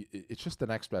really, it's just the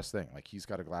next best thing. Like he's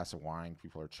got a glass of wine,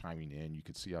 people are chiming in, you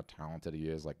could see how talented he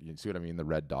is. Like, you see what I mean? The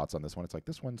red dots on this one, it's like,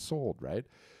 this one's sold, right?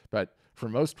 But for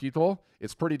most people,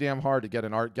 it's pretty damn hard to get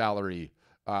an art gallery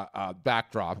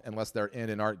backdrop unless they're in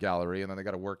an art gallery, and then they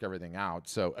got to work everything out.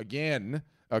 So again,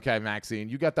 okay, Maxine,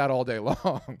 you got that all day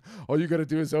long. All you got to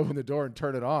do is open the door and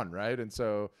turn it on, right? And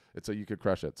so you could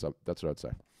crush it. So that's what I would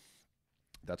say.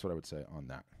 That's what I would say on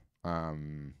that.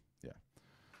 Yeah.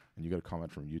 And you got a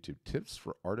comment from YouTube. Tips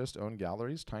for artist-owned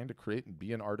galleries trying to create and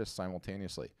be an artist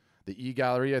simultaneously. The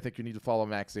e-gallery, I think you need to follow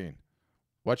Maxine.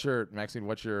 What's your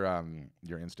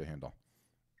Insta handle?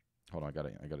 Hold on, I got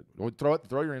it. Well,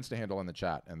 throw your Insta handle in the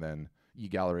chat, and then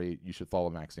e-gallery, you should follow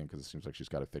Maxine because it seems like she's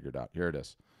got it figured out. Here it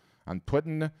is. I'm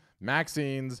putting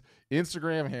Maxine's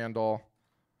Instagram handle.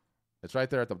 It's right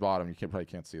there at the bottom. You probably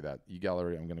can't see that.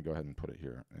 E-gallery, I'm going to go ahead and put it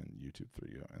here in YouTube for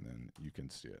you, and then you can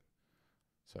see it.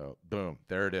 So, boom,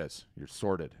 there it is. You're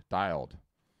sorted, dialed.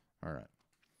 All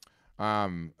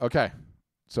right. Okay.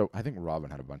 So I think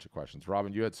Robin had a bunch of questions.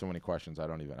 Robin, you had so many questions. I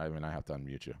have to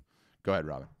unmute you. Go ahead,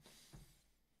 Robin.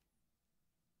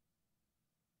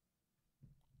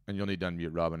 And you'll need to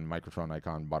unmute Robin. Microphone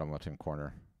icon, bottom left-hand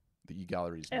corner. The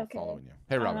e-gallery is not following you.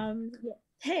 Hey, Robin. Yeah.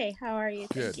 Hey, how are you?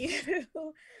 Good. Thank you.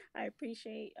 I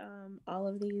appreciate all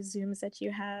of these Zooms that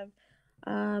you have.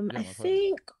 I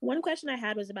think one question I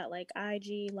had was about like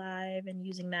IG Live and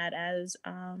using that as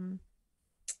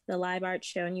the live art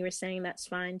show, and you were saying that's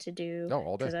fine to do. No,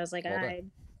 all day. Because I was like, yeah,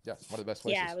 one of the best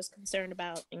places. Yeah, I was concerned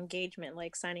about engagement,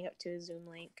 like signing up to a Zoom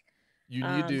link. You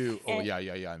need to.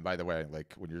 Yeah. And by the way,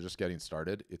 like when you're just getting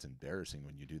started, it's embarrassing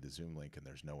when you do the Zoom link and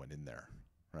there's no one in there,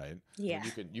 right? Yeah.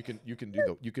 You can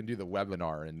do the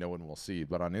webinar and no one will see,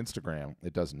 but on Instagram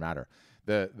it doesn't matter.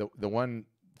 The one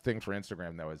thing for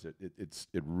Instagram though is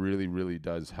it really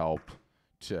does help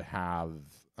to have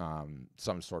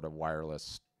some sort of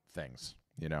wireless things.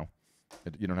 You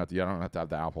don't have to have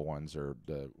the Apple ones or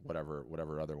the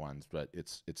whatever other ones, but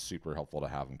it's super helpful to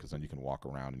have them because then you can walk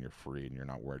around and you're free and you're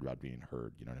not worried about being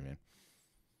heard. You know what I mean?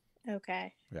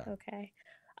 Okay. Yeah. Okay.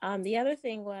 The other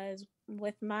thing was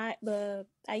with I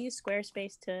use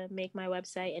Squarespace to make my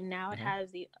website, and now it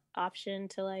has the option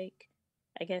to like,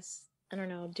 I guess, I don't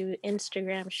know, do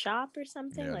Instagram shop or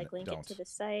something, like link it to the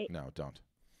site. No, don't.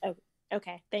 Oh,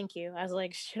 okay. Thank you. I was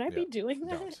like, should I be doing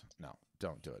that?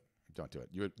 Don't do it. Don't do it.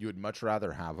 You would much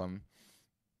rather have them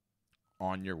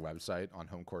on your website on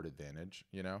Home Court Advantage,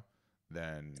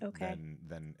 than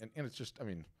and it's just, I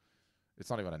mean, it's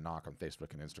not even a knock on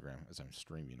Facebook and Instagram as I'm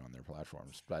streaming on their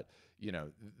platforms, but the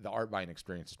art buying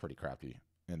experience is pretty crappy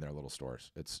in their little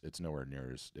stores. It's nowhere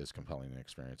near as compelling an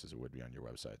experience as it would be on your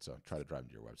website. So try to drive them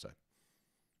to your website.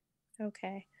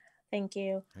 Okay. Thank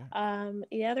you. Yeah.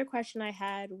 The other question I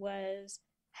had was,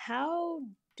 how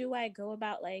do I go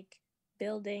about like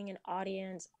building an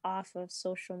audience off of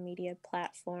social media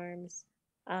platforms?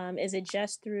 Is it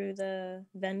just through the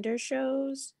vendor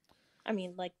shows? I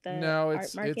mean, like the No,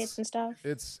 art markets and stuff?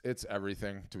 it's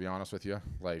everything, to be honest with you.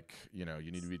 Like, you know,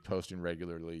 you need to be posting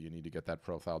regularly. You need to get that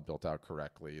profile built out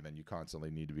correctly. And then you constantly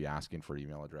need to be asking for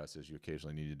email addresses. You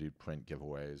occasionally need to do print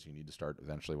giveaways. You need to start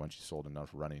eventually, once you sold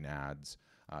enough, running ads,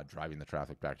 driving the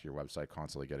traffic back to your website,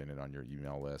 constantly getting it on your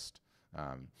email list.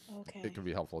 It can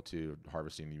be helpful to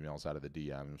harvesting emails out of the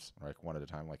DMs, like one at a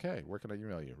time. Like, hey, where can I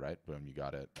email you? Right? Boom, you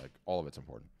got it. Like, all of it's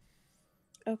important.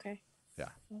 Okay. Yeah.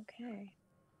 Okay.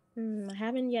 I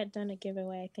haven't yet done a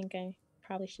giveaway. I think I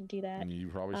probably should do that. And you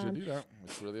probably should do that.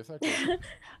 It's really effective.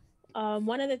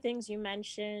 One of the things you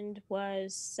mentioned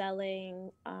was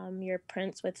selling your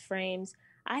prints with frames.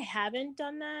 I haven't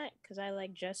done that because I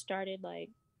like just started like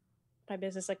my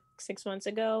business like 6 months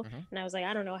ago, and I was like,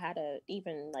 I don't know how to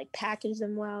even like package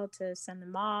them well to send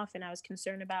them off, and I was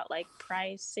concerned about like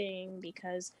pricing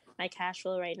because my cash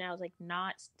flow right now is like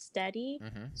not steady,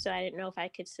 so I didn't know if I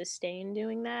could sustain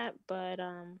doing that. But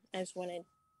I just wanted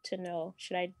to know,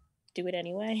 should I do it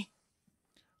anyway?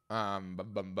 Tell me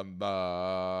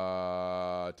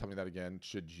that again.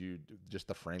 Should you just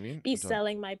the framing? Be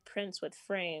selling my prints with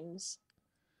frames?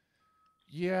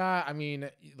 Yeah, I mean,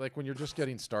 like when you're just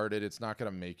getting started, it's not going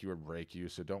to make you or break you,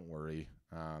 so don't worry.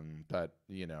 But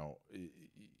you know,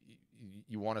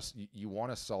 you want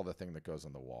to sell the thing that goes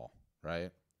on the wall,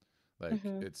 right? Like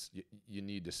you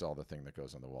need to sell the thing that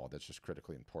goes on the wall. That's just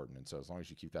critically important. And so as long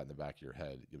as you keep that in the back of your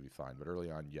head, you'll be fine. But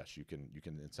early on, yes, you can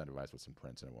incentivize with some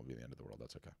prints, and it won't be the end of the world.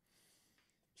 That's okay.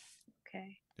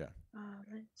 Okay. Yeah.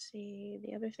 Let's see.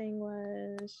 The other thing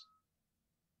was,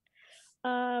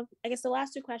 I guess the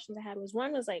last two questions I had was,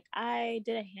 one was like, I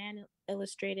did a hand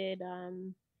illustrated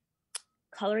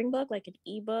coloring book, like an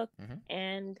ebook,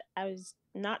 and I was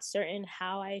not certain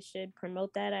how I should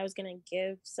promote that. I was gonna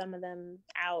give some of them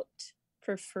out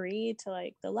for free to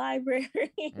like the library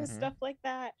and stuff like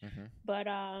that, but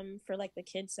for like the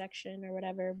kids section or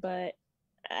whatever. But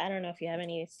I don't know if you have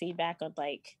any feedback on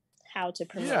like how to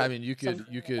promote. Yeah, I mean, you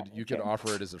could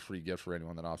offer it as a free gift for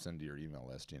anyone that opts into your email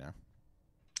list, you know.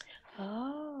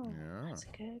 Oh, yeah, that's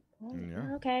good.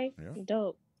 Yeah. Okay, yeah.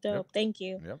 Dope. Yep. Thank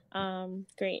you. Yep.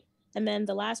 Great. And then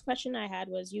the last question I had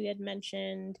was, you had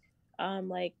mentioned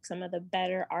like some of the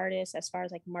better artists as far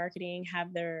as like marketing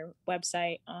have their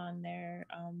website on their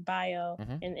bio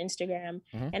and Instagram.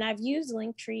 And I've used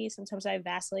Linktree. Sometimes I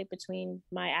vacillate between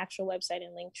my actual website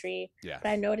and Linktree. Yeah. But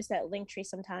I noticed that Linktree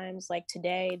sometimes, like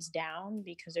today, it's down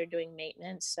because they're doing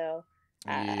maintenance. So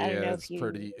I don't know if you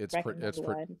it's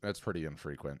pretty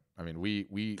infrequent. I mean, we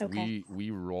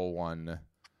roll one,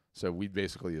 so we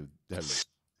basically have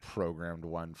programmed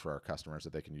one for our customers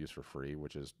that they can use for free,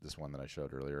 which is this one that I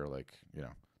showed earlier. Like, you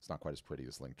know, it's not quite as pretty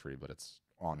as Linktree, but it's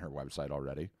on her website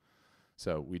already.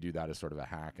 So we do that as sort of a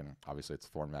hack, and obviously it's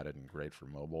formatted and great for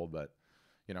mobile. But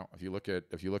you know, if you look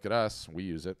at us, we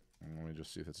use it. Let me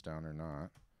just see if it's down or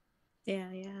not. Yeah,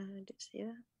 I did see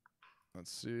that.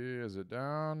 Let's see. Is it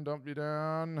down? Don't be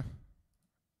down.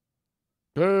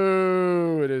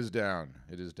 Boo! It is down.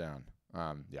 It is down.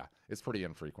 Yeah, it's pretty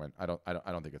infrequent. I don't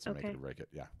think it's a make it or break it.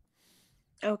 Yeah.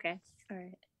 Okay. All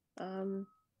right.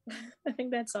 I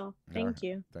think that's all. Thank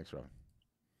you. Thanks, Robin.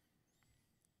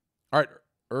 All right,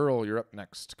 Earl, you're up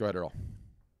next. Go ahead, Earl.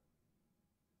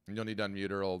 And you'll need to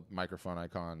unmute Earl. Microphone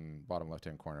icon, bottom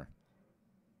left-hand corner.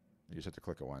 You just have to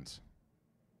click it once.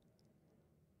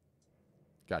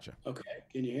 Gotcha. Okay.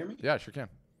 Can you hear me? Yeah, sure can.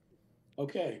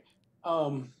 Okay.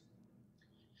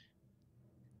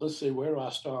 Let's see, where do I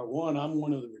start? One, I'm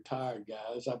one of the retired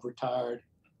guys. I've retired.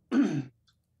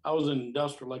 I was an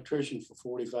industrial electrician for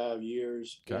 45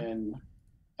 years and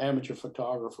amateur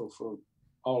photographer for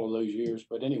all of those years.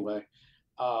 But anyway,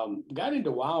 got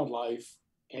into wildlife.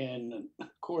 And of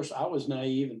course, I was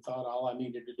naive and thought all I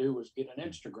needed to do was get an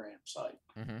Instagram site.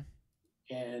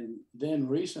 And then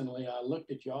recently I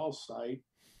looked at y'all's site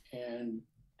and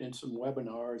did some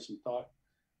webinars and thought,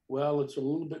 well, it's a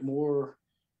little bit more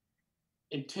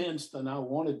intense than I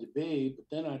wanted to be. But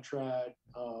then I tried,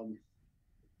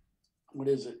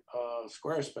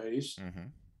 Squarespace,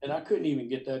 and I couldn't even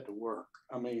get that to work.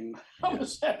 I mean, I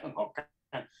was having all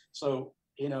kinds. So,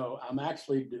 you know, I'm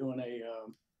actually doing a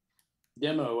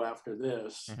demo after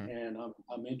this, and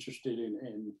I'm interested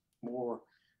in more.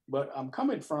 But I'm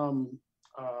coming from,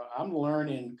 I'm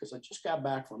learning, because I just got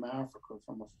back from Africa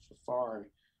from a safari,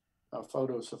 a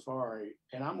photo safari,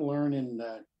 and I'm learning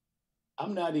that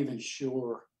I'm not even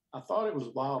sure. I thought it was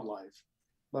wildlife,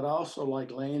 but I also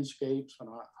like landscapes, and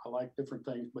I like different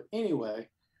things. But anyway,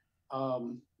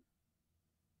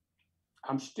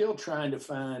 I'm still trying to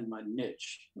find my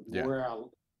niche, where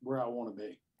I want to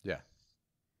be. Yeah.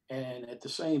 And at the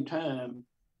same time,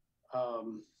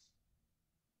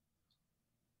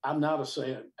 I'm not a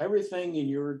salesman. Everything in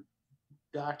your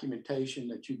documentation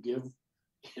that you give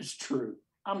is true.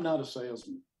 I'm not a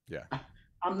salesman. Yeah.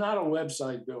 I'm not a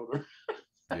website builder.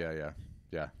 Yeah.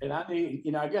 And I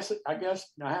need, I guess I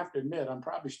have to admit, I'm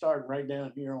probably starting right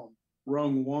down here on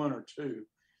rung 1 or 2.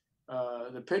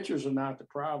 The pictures are not the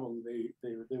problem.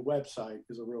 The website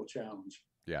is a real challenge.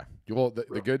 Yeah. Well,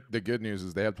 the good news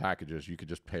is they have packages. You could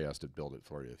just pay us to build it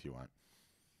for you if you want.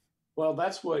 Well,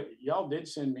 that's what y'all did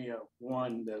send me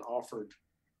one that offered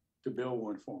to build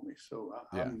one for me. So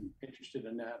I'm interested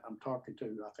in that. I'm talking to,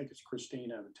 I think it's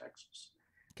Christine out of Texas.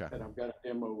 Okay. And I've got a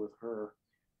demo with her.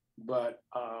 But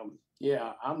I'm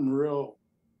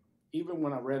even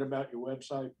when I read about your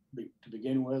website to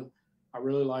begin with, I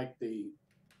really like the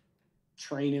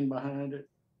training behind it.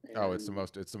 It's the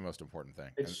most important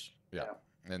thing.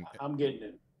 And I'm getting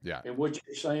it. Yeah. And what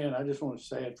you're saying, I just want to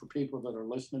say it for people that are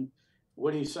listening.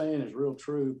 What he's saying is real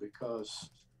true, because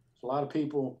a lot of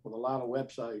people with a lot of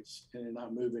websites and they're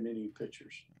not moving any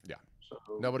pictures. Yeah. So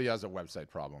nobody has a website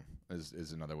problem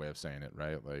is another way of saying it,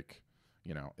 right? Like,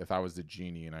 if I was the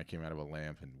genie and I came out of a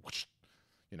lamp and whoosh,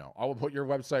 I will put your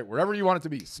website wherever you want it to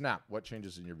be. Snap. What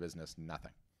changes in your business?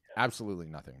 Nothing. Absolutely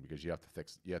nothing, because you have to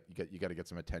fix. You got to get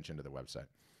some attention to the website.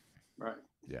 Right.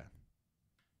 Yeah.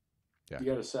 You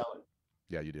got to sell it.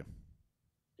 Yeah, you do.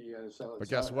 You got to sell it. But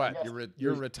guess what?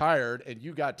 You're retired and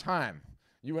you got time.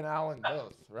 You and Alan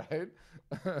both, right?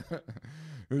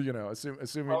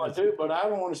 Assuming. Well, I do, but I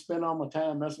don't want to spend all my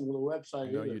time messing with a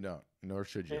website. No, either. you don't. Nor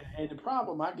should you. And the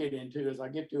problem I get into is I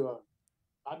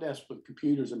desk with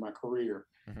computers in my career,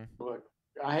 but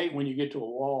I hate when you get to a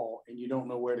wall and you don't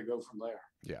know where to go from there.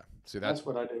 Yeah. See, that's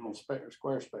what I did on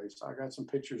Squarespace. I got some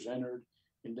pictures entered,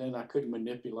 and then I couldn't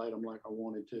manipulate them like I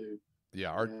wanted to.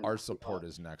 Yeah, our support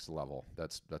is next level.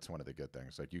 That's one of the good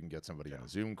things. Like, you can get somebody on a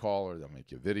Zoom call, or they'll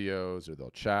make you videos, or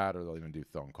they'll chat, or they'll even do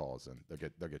phone calls, and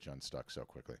they'll get you unstuck so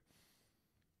quickly.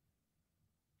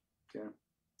 Okay.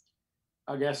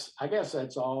 I guess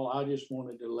that's all. I just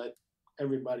wanted to let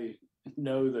everybody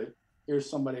know that here's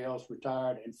somebody else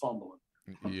retired and fumbling.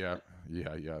 Yeah.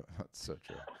 That's so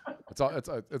true.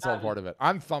 It's all part of it.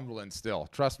 I'm fumbling still.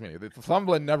 Trust me. The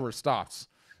fumbling never stops.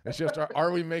 It's just,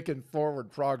 are we making forward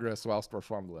progress whilst we're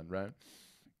fumbling, right?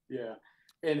 Yeah.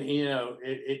 And,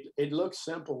 it looks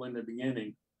simple in the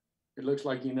beginning. It looks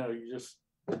like, you just,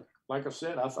 like I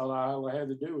said, I thought all I had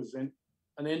to do was an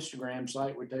Instagram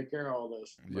site would take care of all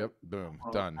this. Yep. Boom.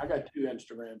 Done. I got 2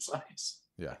 Instagram sites.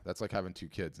 Yeah. That's like having 2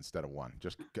 kids instead of 1.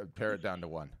 Just pare it down to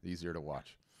 1. Easier to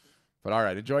watch. But all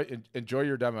right. Enjoy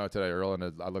your demo today, Earl,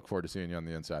 and I look forward to seeing you on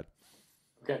the inside.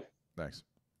 Okay. Thanks.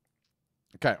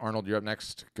 Okay, Arnold, you're up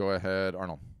next. Go ahead,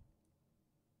 Arnold.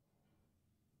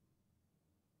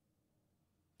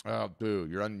 Oh, boo.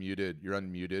 You're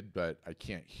unmuted, but I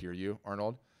can't hear you,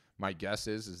 Arnold. My guess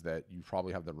is that you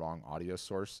probably have the wrong audio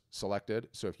source selected.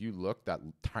 So if you look, that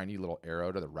tiny little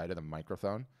arrow to the right of the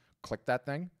microphone, click that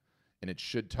thing, and it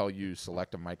should tell you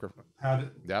select a microphone. How's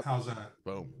that?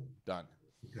 Boom. Done.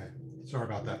 Okay. Sorry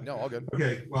about that. No, all good.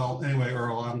 Okay. Well, anyway,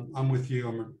 Earl, I'm with you.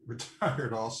 I'm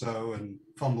retired also and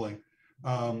fumbling.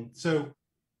 So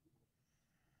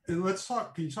let's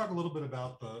talk. Can you talk a little bit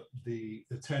about the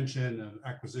attention and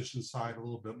acquisition side a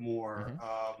little bit more?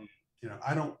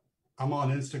 I'm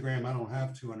on Instagram. I don't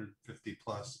have 250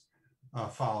 plus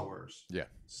followers. Yeah.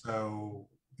 So,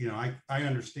 I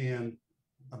understand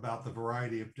about the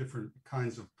variety of different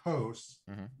kinds of posts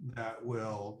that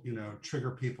will, trigger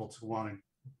people to want to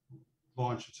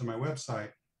launch it to my website.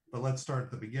 But let's start at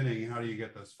the beginning. How do you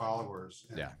get those followers?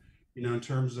 And, in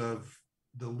terms of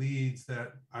the leads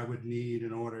that I would need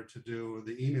in order to do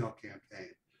the email campaign.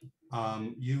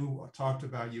 You talked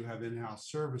about you have in-house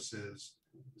services.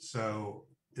 So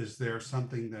is there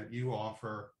something that you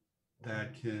offer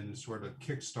that can sort of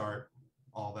kickstart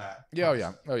all that?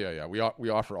 Yeah. We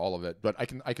offer all of it, but I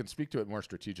can speak to it more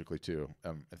strategically too,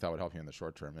 if that would help you in the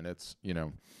short term. And it's,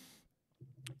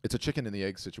 it's a chicken and the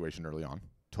egg situation early on.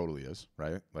 Totally is,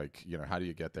 right? Like, how do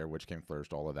you get there? Which came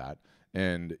first? All of that.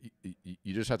 And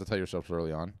you just have to tell yourself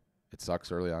early on, it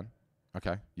sucks early on.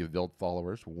 Okay. You build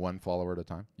followers, 1 follower at a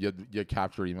time. You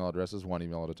capture email addresses, 1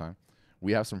 email at a time.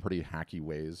 We have some pretty hacky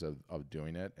ways of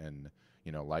doing it. And,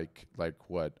 like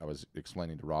what I was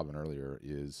explaining to Robin earlier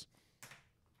is,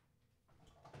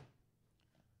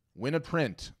 win a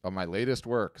print of my latest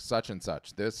work, such and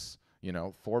such. This,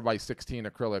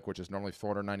 4x16 acrylic, which is normally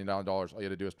 $499. All you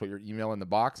have to do is put your email in the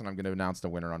box, and I'm going to announce the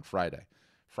winner on Friday.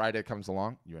 Friday comes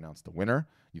along, you announce the winner.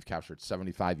 You've captured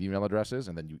 75 email addresses,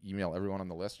 and then you email everyone on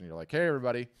the list, and you're like, hey,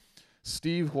 everybody,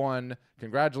 Steve won.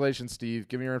 Congratulations, Steve.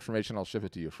 Give me your information. I'll ship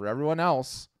it to you. For everyone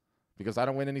else, because I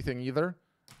don't win anything either,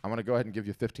 I'm going to go ahead and give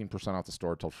you 15% off the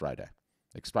store till Friday.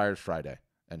 Expires Friday,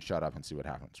 and shut up and see what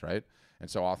happens, right? And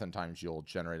so oftentimes you'll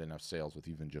generate enough sales with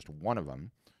even just one of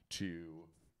them to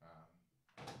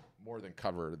more than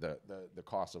cover the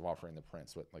cost of offering the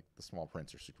prints. But like the small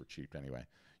prints are super cheap anyway.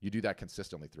 You do that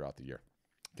consistently throughout the year.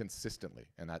 Consistently,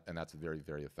 and that's very,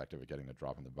 very effective at getting the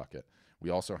drop in the bucket. We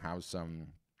also have some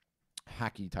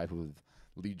hacky type of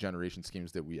lead generation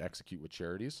schemes that we execute with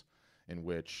charities, in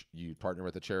which you partner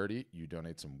with a charity, you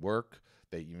donate some work,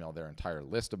 they email their entire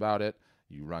list about it.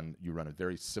 You run a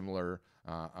very similar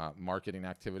marketing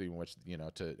activity in which, you know,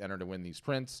 to enter to win these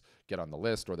prints, get on the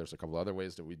list, or there's a couple other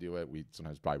ways that we do it. We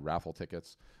sometimes buy raffle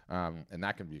tickets, and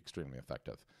that can be extremely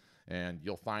effective. And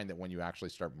you'll find that when you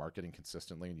actually start marketing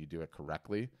consistently and you do it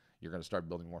correctly, you're going to start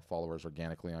building more followers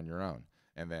organically on your own.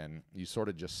 And then you sort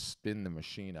of just spin the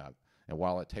machine up. And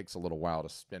while it takes a little while to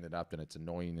spin it up and it's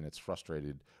annoying and it's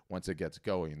frustrated, once it gets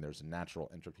going, there's a natural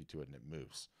entropy to it and it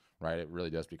moves, right? It really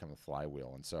does become a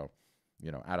flywheel. And so,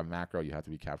 you know, at a macro, you have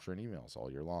to be capturing emails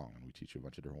all year long. And we teach you a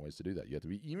bunch of different ways to do that. You have to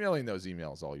be emailing those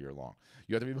emails all year long.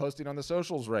 You have to be posting on the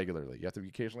socials regularly. You have to be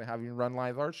occasionally having run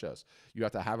live art shows. You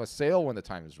have to have a sale when the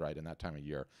time is right in that time of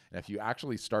year. And if you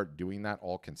actually start doing that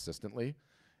all consistently,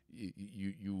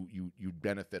 you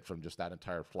benefit from just that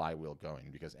entire flywheel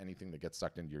going, because anything that gets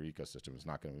sucked into your ecosystem is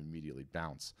not going to immediately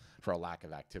bounce for a lack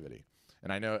of activity.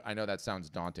 And I know that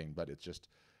sounds daunting, but it's just,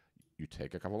 you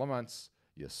take a couple of months,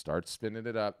 you start spinning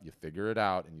it up, you figure it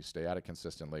out, and you stay at it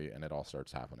consistently, and it all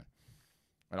starts happening.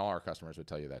 And all our customers would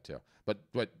tell you that too. But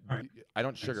right. I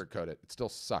don't sugarcoat it. It still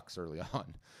sucks early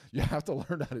on. You have to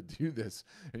learn how to do this,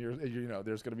 and you know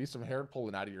there's going to be some hair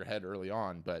pulling out of your head early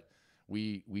on, but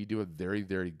we do a very,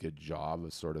 very good job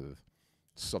of sort of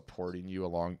supporting you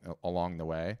along the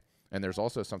way. And there's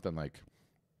also something like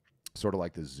sort of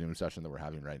like this Zoom session that we're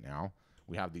having right now.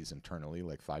 We have these internally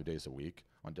like 5 days a week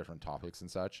on different topics and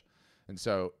such. And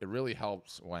so it really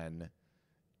helps when,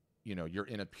 you know, you're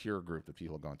in a peer group of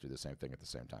people going through the same thing at the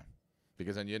same time,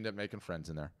 because then you end up making friends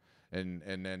in there. And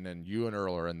then you and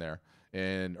Earl are in there,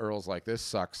 and Earl's like, this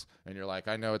sucks. And you're like,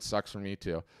 I know it sucks for me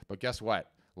too. But guess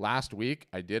what? Last week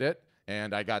I did it,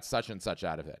 and I got such and such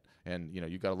out of it. And, you know,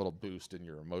 you got a little boost in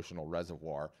your emotional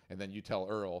reservoir, and then you tell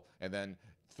Earl, and then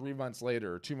 3 months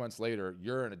later or 2 months later,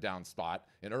 you're in a down spot,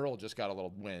 and Earl just got a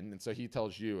little win, and so he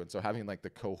tells you. And so having like the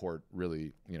cohort,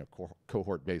 really, you know,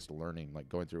 cohort-based learning, like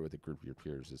going through it with a group of your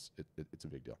peers, it's a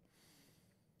big deal.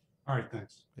 All right,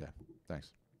 thanks. Yeah,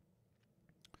 thanks.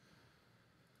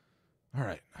 All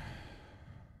right.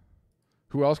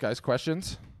 Who else, guys?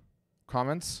 Questions,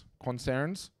 comments,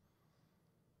 concerns?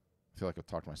 I feel like I've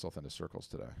talked myself into circles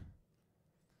today.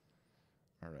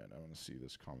 All right, I want to see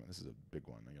this comment. This is a big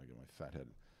one. I got to get my fat head.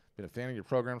 Been a fan of your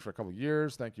program for a couple of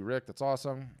years. Thank you, Rick. That's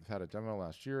awesome. I've had a demo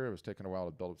last year. It was taking a while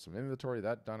to build up some inventory.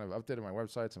 That done. I've updated my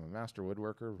websites. I'm a master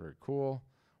woodworker. Very cool.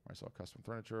 I sell custom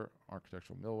furniture,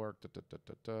 architectural millwork. This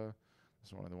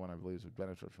is one of the one I believe would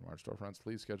benefit from our storefronts.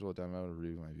 Please schedule a demo to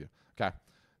review my view. Okay.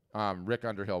 Rick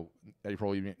Underhill.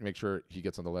 April, you make sure he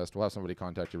gets on the list. We'll have somebody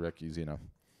contact you, Rick. Easy enough.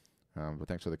 But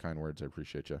thanks for the kind words. I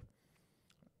appreciate you.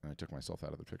 I took myself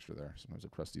out of the picture there. Sometimes I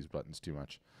press these buttons too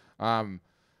much.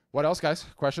 What else, guys?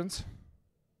 Questions?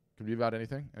 Can be about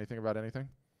anything? Anything about anything?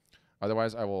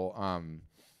 Otherwise, I will.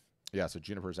 Yeah. So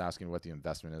Juniper's asking what the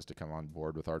investment is to come on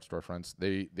board with Art Storefronts.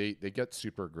 They get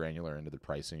super granular into the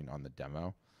pricing on the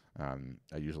demo.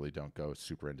 I usually don't go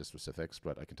super into specifics,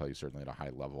 but I can tell you certainly at a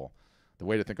high level. The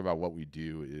way to think about what we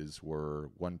do is we're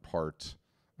one part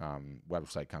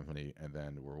website company, and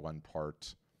then we're one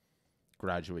part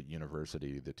graduate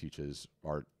university that teaches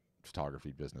art,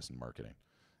 photography, business, and marketing.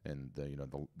 And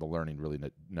the learning really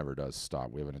never does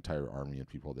stop. We have an entire army of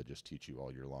people that just teach you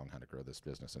all year long how to grow this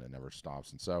business, and it never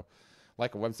stops. And so,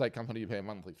 like a website company, you pay a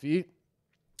monthly fee,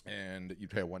 and you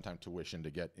pay a one-time tuition to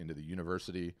get into the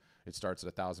university. It starts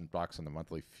at $1,000, and the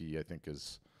monthly fee, I think,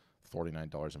 is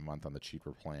 $49 a month on the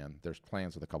cheaper plan. There's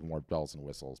plans with a couple more bells and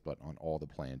whistles, but on all the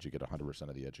plans, you get 100%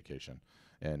 of the education.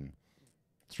 And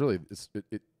it's really it's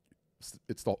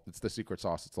the secret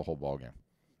sauce. It's the whole ballgame,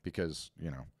 because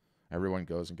everyone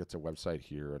goes and gets a website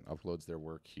here and uploads their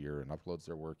work here and uploads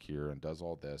their work here and does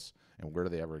all this. And where do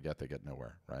they ever get? They get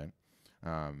nowhere, right?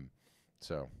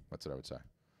 So that's what I would say.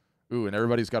 Ooh, and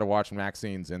everybody's got to watch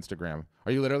Maxine's Instagram.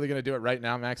 Are you literally going to do it right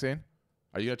now, Maxine?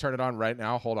 Are you going to turn it on right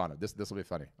now? Hold on. This will be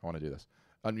funny. I want to do this.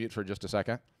 Unmute for just a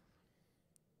second.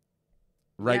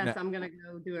 right now. Yes, I'm gonna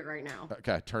go do it right now.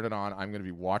 Okay, turn it on. I'm gonna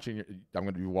be watching I'm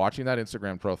gonna be watching that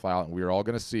Instagram profile, and we are all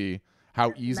gonna see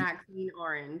how easy. Maxine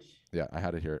Orange. Yeah, I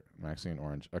had it here. Maxine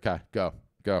Orange. Okay, go.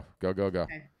 Okay, all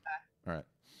right.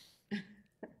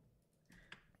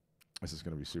 This is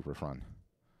gonna be super fun.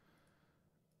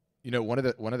 You know, one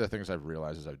of the things I've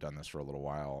realized as I've done this for a little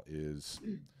while is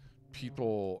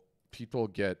people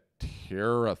get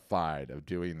terrified of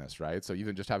doing this, right? So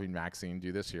even just having Maxine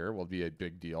do this here will be a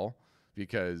big deal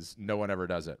because no one ever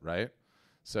does it, right?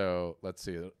 So let's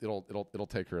see. It'll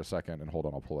take her a second, and hold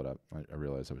on, I'll pull it up. I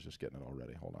realized I was just getting it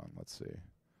already. Hold on, let's see.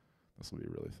 This will be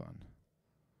really fun.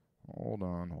 Hold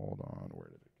on. Where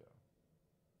did it go?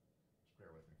 Just bear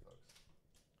with me, folks.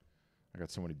 I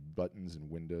got so many buttons and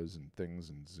windows and things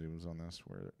and zooms on this.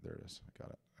 There it is. I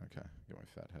got it. Okay, get my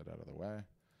fat head out of the way.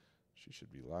 She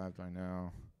should be live by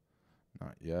now.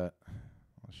 Not yet.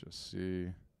 Let's just see.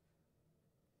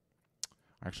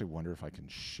 I actually wonder if I can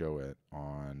show it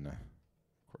on.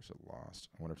 Of course, it lost.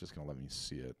 I wonder if it's going to let me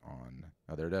see it on.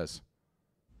 Oh, there it is.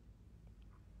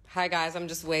 Hi, guys. I'm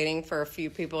just waiting for a few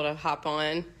people to hop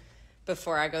on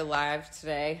before I go live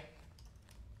today.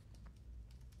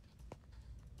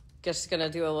 Just going to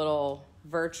do a little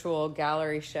virtual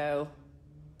gallery show.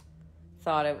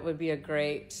 Thought it would be a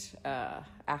great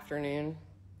afternoon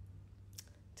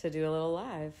to do a little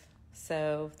live.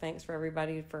 So thanks for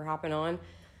everybody for hopping on.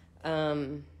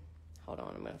 Hold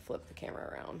on, I'm going to flip the camera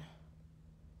around.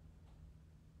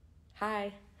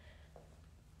 Hi.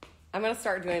 I'm going to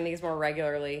start doing these more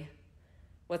regularly.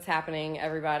 What's happening,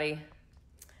 everybody?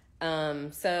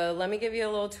 So let me give you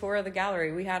a little tour of the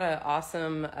gallery. We had an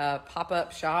awesome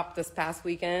pop-up shop this past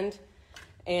weekend,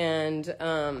 and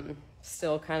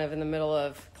still kind of in the middle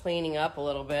of cleaning up a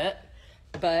little bit.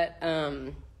 But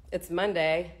it's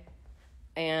Monday,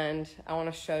 and I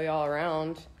want to show y'all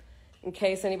around. In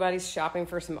case anybody's shopping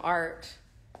for some art,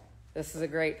 this is a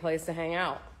great place to hang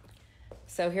out.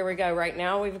 So here we go. Right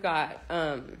now we've got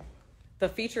the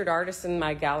featured artist in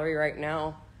my gallery right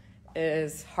now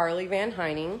is Harley Van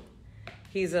Heining.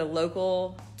 He's a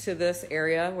local to this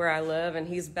area where I live, and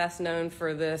he's best known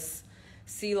for this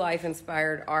sea life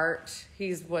inspired art.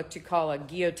 He's what you call a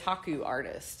Gyotaku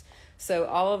artist. So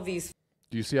all of these.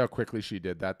 Do you see how quickly she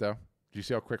did that, though? Do you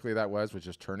see how quickly that was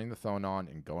just turning the phone on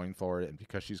and going for it? And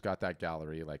because she's got that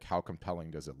gallery, like, how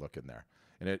compelling does it look in there?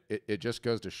 And it just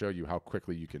goes to show you how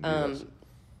quickly you can do this.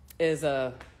 Is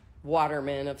a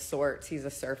waterman of sorts. He's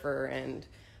a surfer and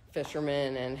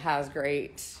fisherman and has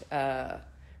great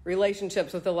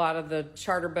relationships with a lot of the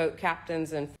charter boat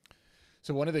captains. And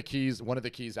so one of the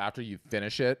keys after you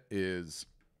finish it is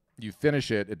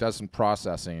it does some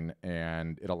processing,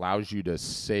 and it allows you to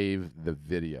save the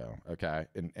video. Okay.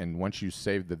 And once you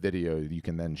save the video, you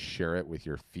can then share it with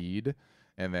your feed.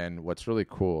 And then what's really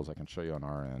cool is I can show you on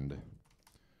our end.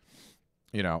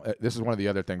 You know, this is one of the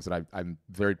other things that I'm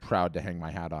very proud to hang my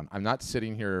hat on. I'm not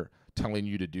sitting here telling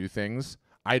you to do things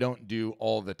I don't do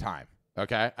all the time.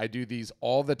 Okay, I do these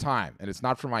all the time, and it's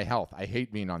not for my health. I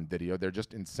hate being on video. They're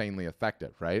just insanely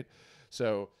effective, right?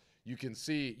 So you can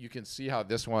see how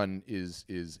this one is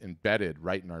embedded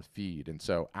right in our feed. And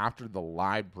so after the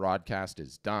live broadcast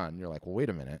is done, you're like, well, wait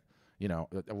a minute. You know,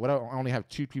 what? I only have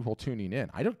 2 people tuning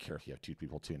in. I don't care if you have 2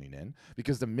 people tuning in,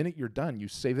 because the minute you're done, you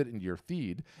save it into your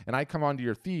feed, and I come onto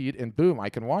your feed, and boom, I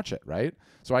can watch it, right?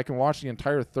 So I can watch the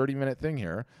entire 30-minute thing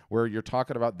here where you're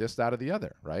talking about this, that, or the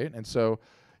other, right? And so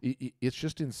it's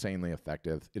just insanely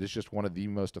effective. It is just one of the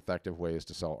most effective ways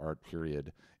to sell art,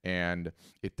 period. And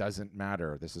it doesn't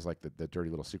matter. This is like the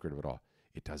dirty little secret of it all.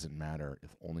 It doesn't matter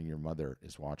if only your mother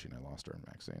is watching. I lost her in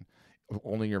Maxine. If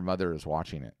only your mother is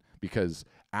watching it. Because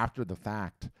after the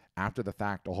fact,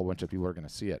 a whole bunch of people are going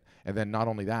to see it. And then not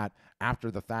only that, after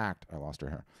the fact, I lost her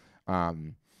hair.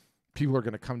 People are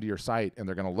going to come to your site, and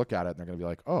they're going to look at it, and they're going to be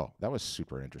like, oh, that was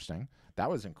super interesting.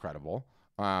 That was incredible.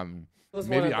 Was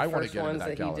maybe one of the I want to first get ones into that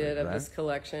that gallery, he did of right? his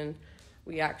collection.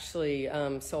 We actually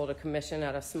sold a commission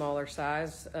at a smaller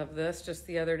size of this just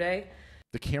the other day.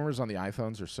 The cameras on the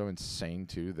iPhones are so insane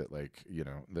too that, like, you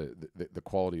know, the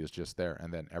quality is just there,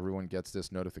 and then everyone gets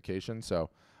this notification. So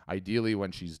ideally,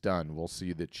 when she's done, we'll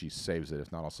see that she saves it.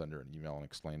 If not, I'll send her an email and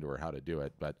explain to her how to do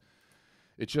it. But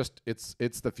it's just it's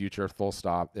the future, full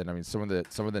stop. And I mean, some of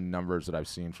the numbers that I've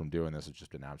seen from doing this have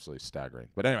just been absolutely staggering.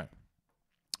 But anyway,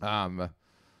 that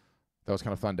was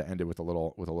kind of fun to end it with a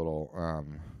little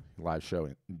live show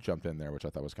and jump in there, which I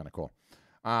thought was kind of cool.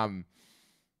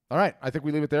 All right, I think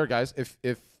we leave it there, guys. If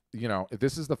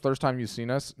this is the first time you've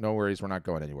seen us, no worries, we're not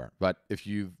going anywhere. But if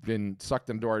you've been sucked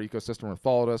into our ecosystem or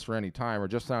followed us for any time or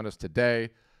just found us today,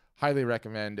 highly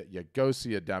recommend you go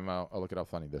see a demo. Oh, look at how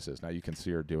funny this is. Now you can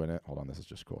see her doing it. Hold on, this is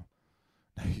just cool.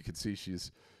 You can see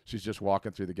she's just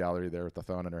walking through the gallery there with the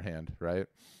phone in her hand, right?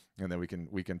 And then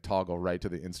we can toggle right to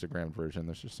the Instagram version.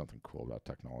 There's just something cool about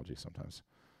technology sometimes.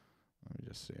 Let me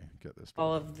just see. Get this.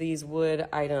 All of these wood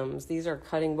items. These are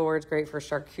cutting boards, great for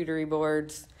charcuterie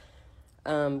boards.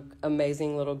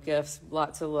 Amazing little gifts.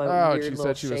 Lots of weird she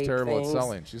said she was terrible at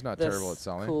selling. She's not terrible at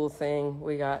selling. Cool thing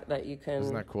we got that you can.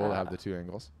 Isn't that cool to have the 2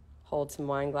 angles? Hold some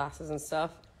wine glasses and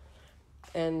stuff.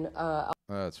 And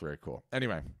that's very cool.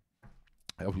 Anyway,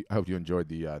 I hope you enjoyed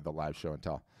the live show and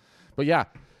tell. But yeah,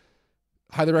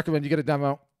 highly recommend you get a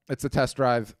demo. It's a test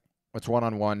drive. It's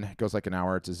one-on-one. It goes like an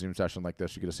hour. It's a Zoom session like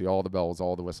this. You get to see all the bells,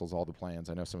 all the whistles, all the plans.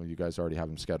 I know some of you guys already have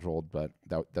them scheduled, but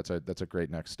that's a great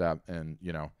next step. And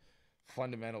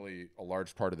fundamentally, a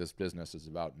large part of this business is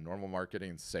about normal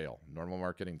marketing sale. Normal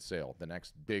marketing sale. The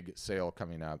next big sale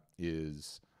coming up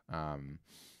is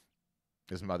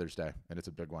Mother's Day, and it's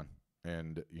a big one.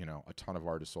 And a ton of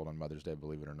art is sold on Mother's Day,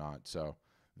 believe it or not. So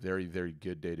very, very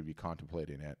good day to be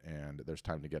contemplating it. And there's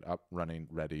time to get up, running,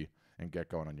 ready, and get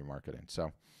going on your marketing.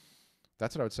 So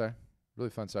that's what I would say. Really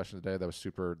fun session today. That was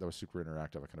super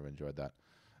interactive. I kind of enjoyed that.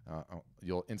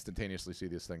 You'll instantaneously see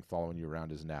this thing following you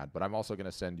around as an ad. But I'm also going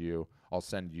to send you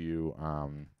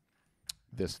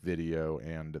this video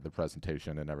and the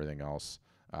presentation and everything else.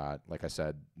 Like I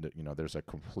said, there's a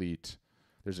complete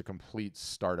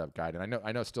startup guide. And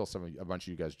I know still a bunch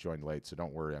of you guys joined late, so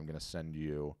don't worry. I'm going to send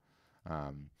you.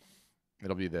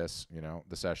 It'll be this,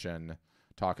 the session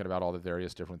talking about all the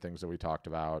various different things that we talked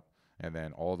about, and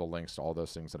then all the links to all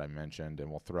those things that I mentioned,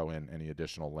 and we'll throw in any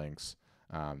additional links.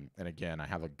 And again, I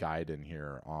have a guide in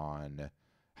here on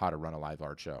how to run a live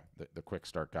art show, the quick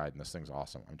start guide, and this thing's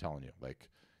awesome. I'm telling you, like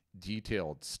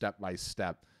detailed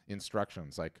step-by-step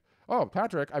instructions. Like, oh,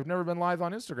 Patrick, I've never been live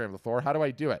on Instagram before. How do I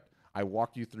do it? I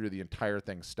walk you through the entire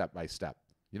thing step by step.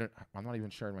 I'm not even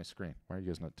sharing my screen. Why are you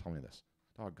guys not telling me this?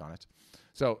 Doggone it.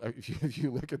 So if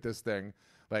you look at this thing,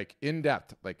 like in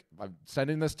depth, like I'm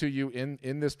sending this to you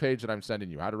in this page that I'm sending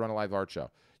you, how to run a live art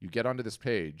show. You get onto this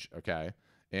page, okay,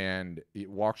 and it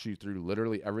walks you through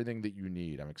literally everything that you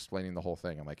need. I'm explaining the whole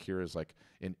thing. I'm like, here is like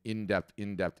an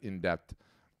in-depth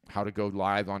how to go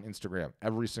live on Instagram.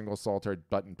 Every single solitary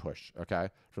button push, okay,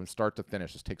 from start to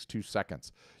finish. This takes 2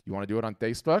 seconds. You want to do it on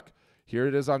Facebook? Here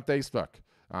it is on Facebook.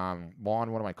 Juan,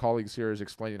 one of my colleagues here, is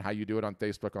explaining how you do it on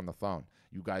Facebook on the phone.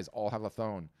 You guys all have a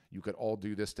phone. You could all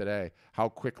do this today. How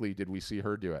quickly did we see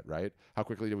her do it, right? How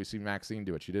quickly did we see Maxine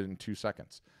do it? She did it in 2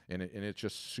 seconds. And it's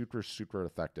just super, super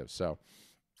effective. So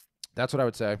that's what I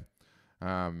would say.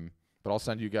 But I'll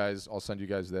send you guys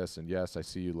this. And yes, I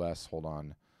see you, Les. Hold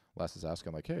on. Les is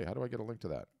asking, like, hey, how do I get a link to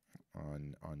that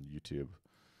on YouTube?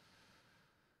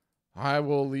 I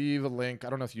will leave a link. I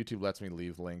don't know if YouTube lets me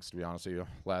leave links, to be honest with you,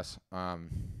 Les. I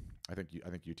think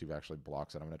YouTube actually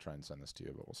blocks it. I'm going to try and send this to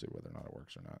you, but we'll see whether or not it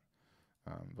works or not.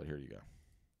 But here you go.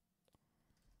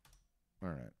 All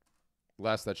right.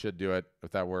 Les, that should do it.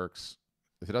 If that works.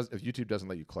 If YouTube doesn't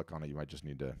let you click on it, you might just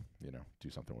need to, do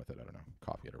something with it. I don't know,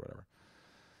 copy it or whatever.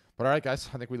 But all right, guys,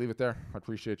 I think we leave it there. I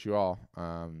appreciate you all.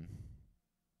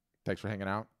 Thanks for hanging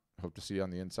out. Hope to see you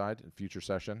on the inside in future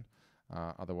session.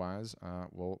 Otherwise,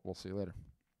 we'll see you later.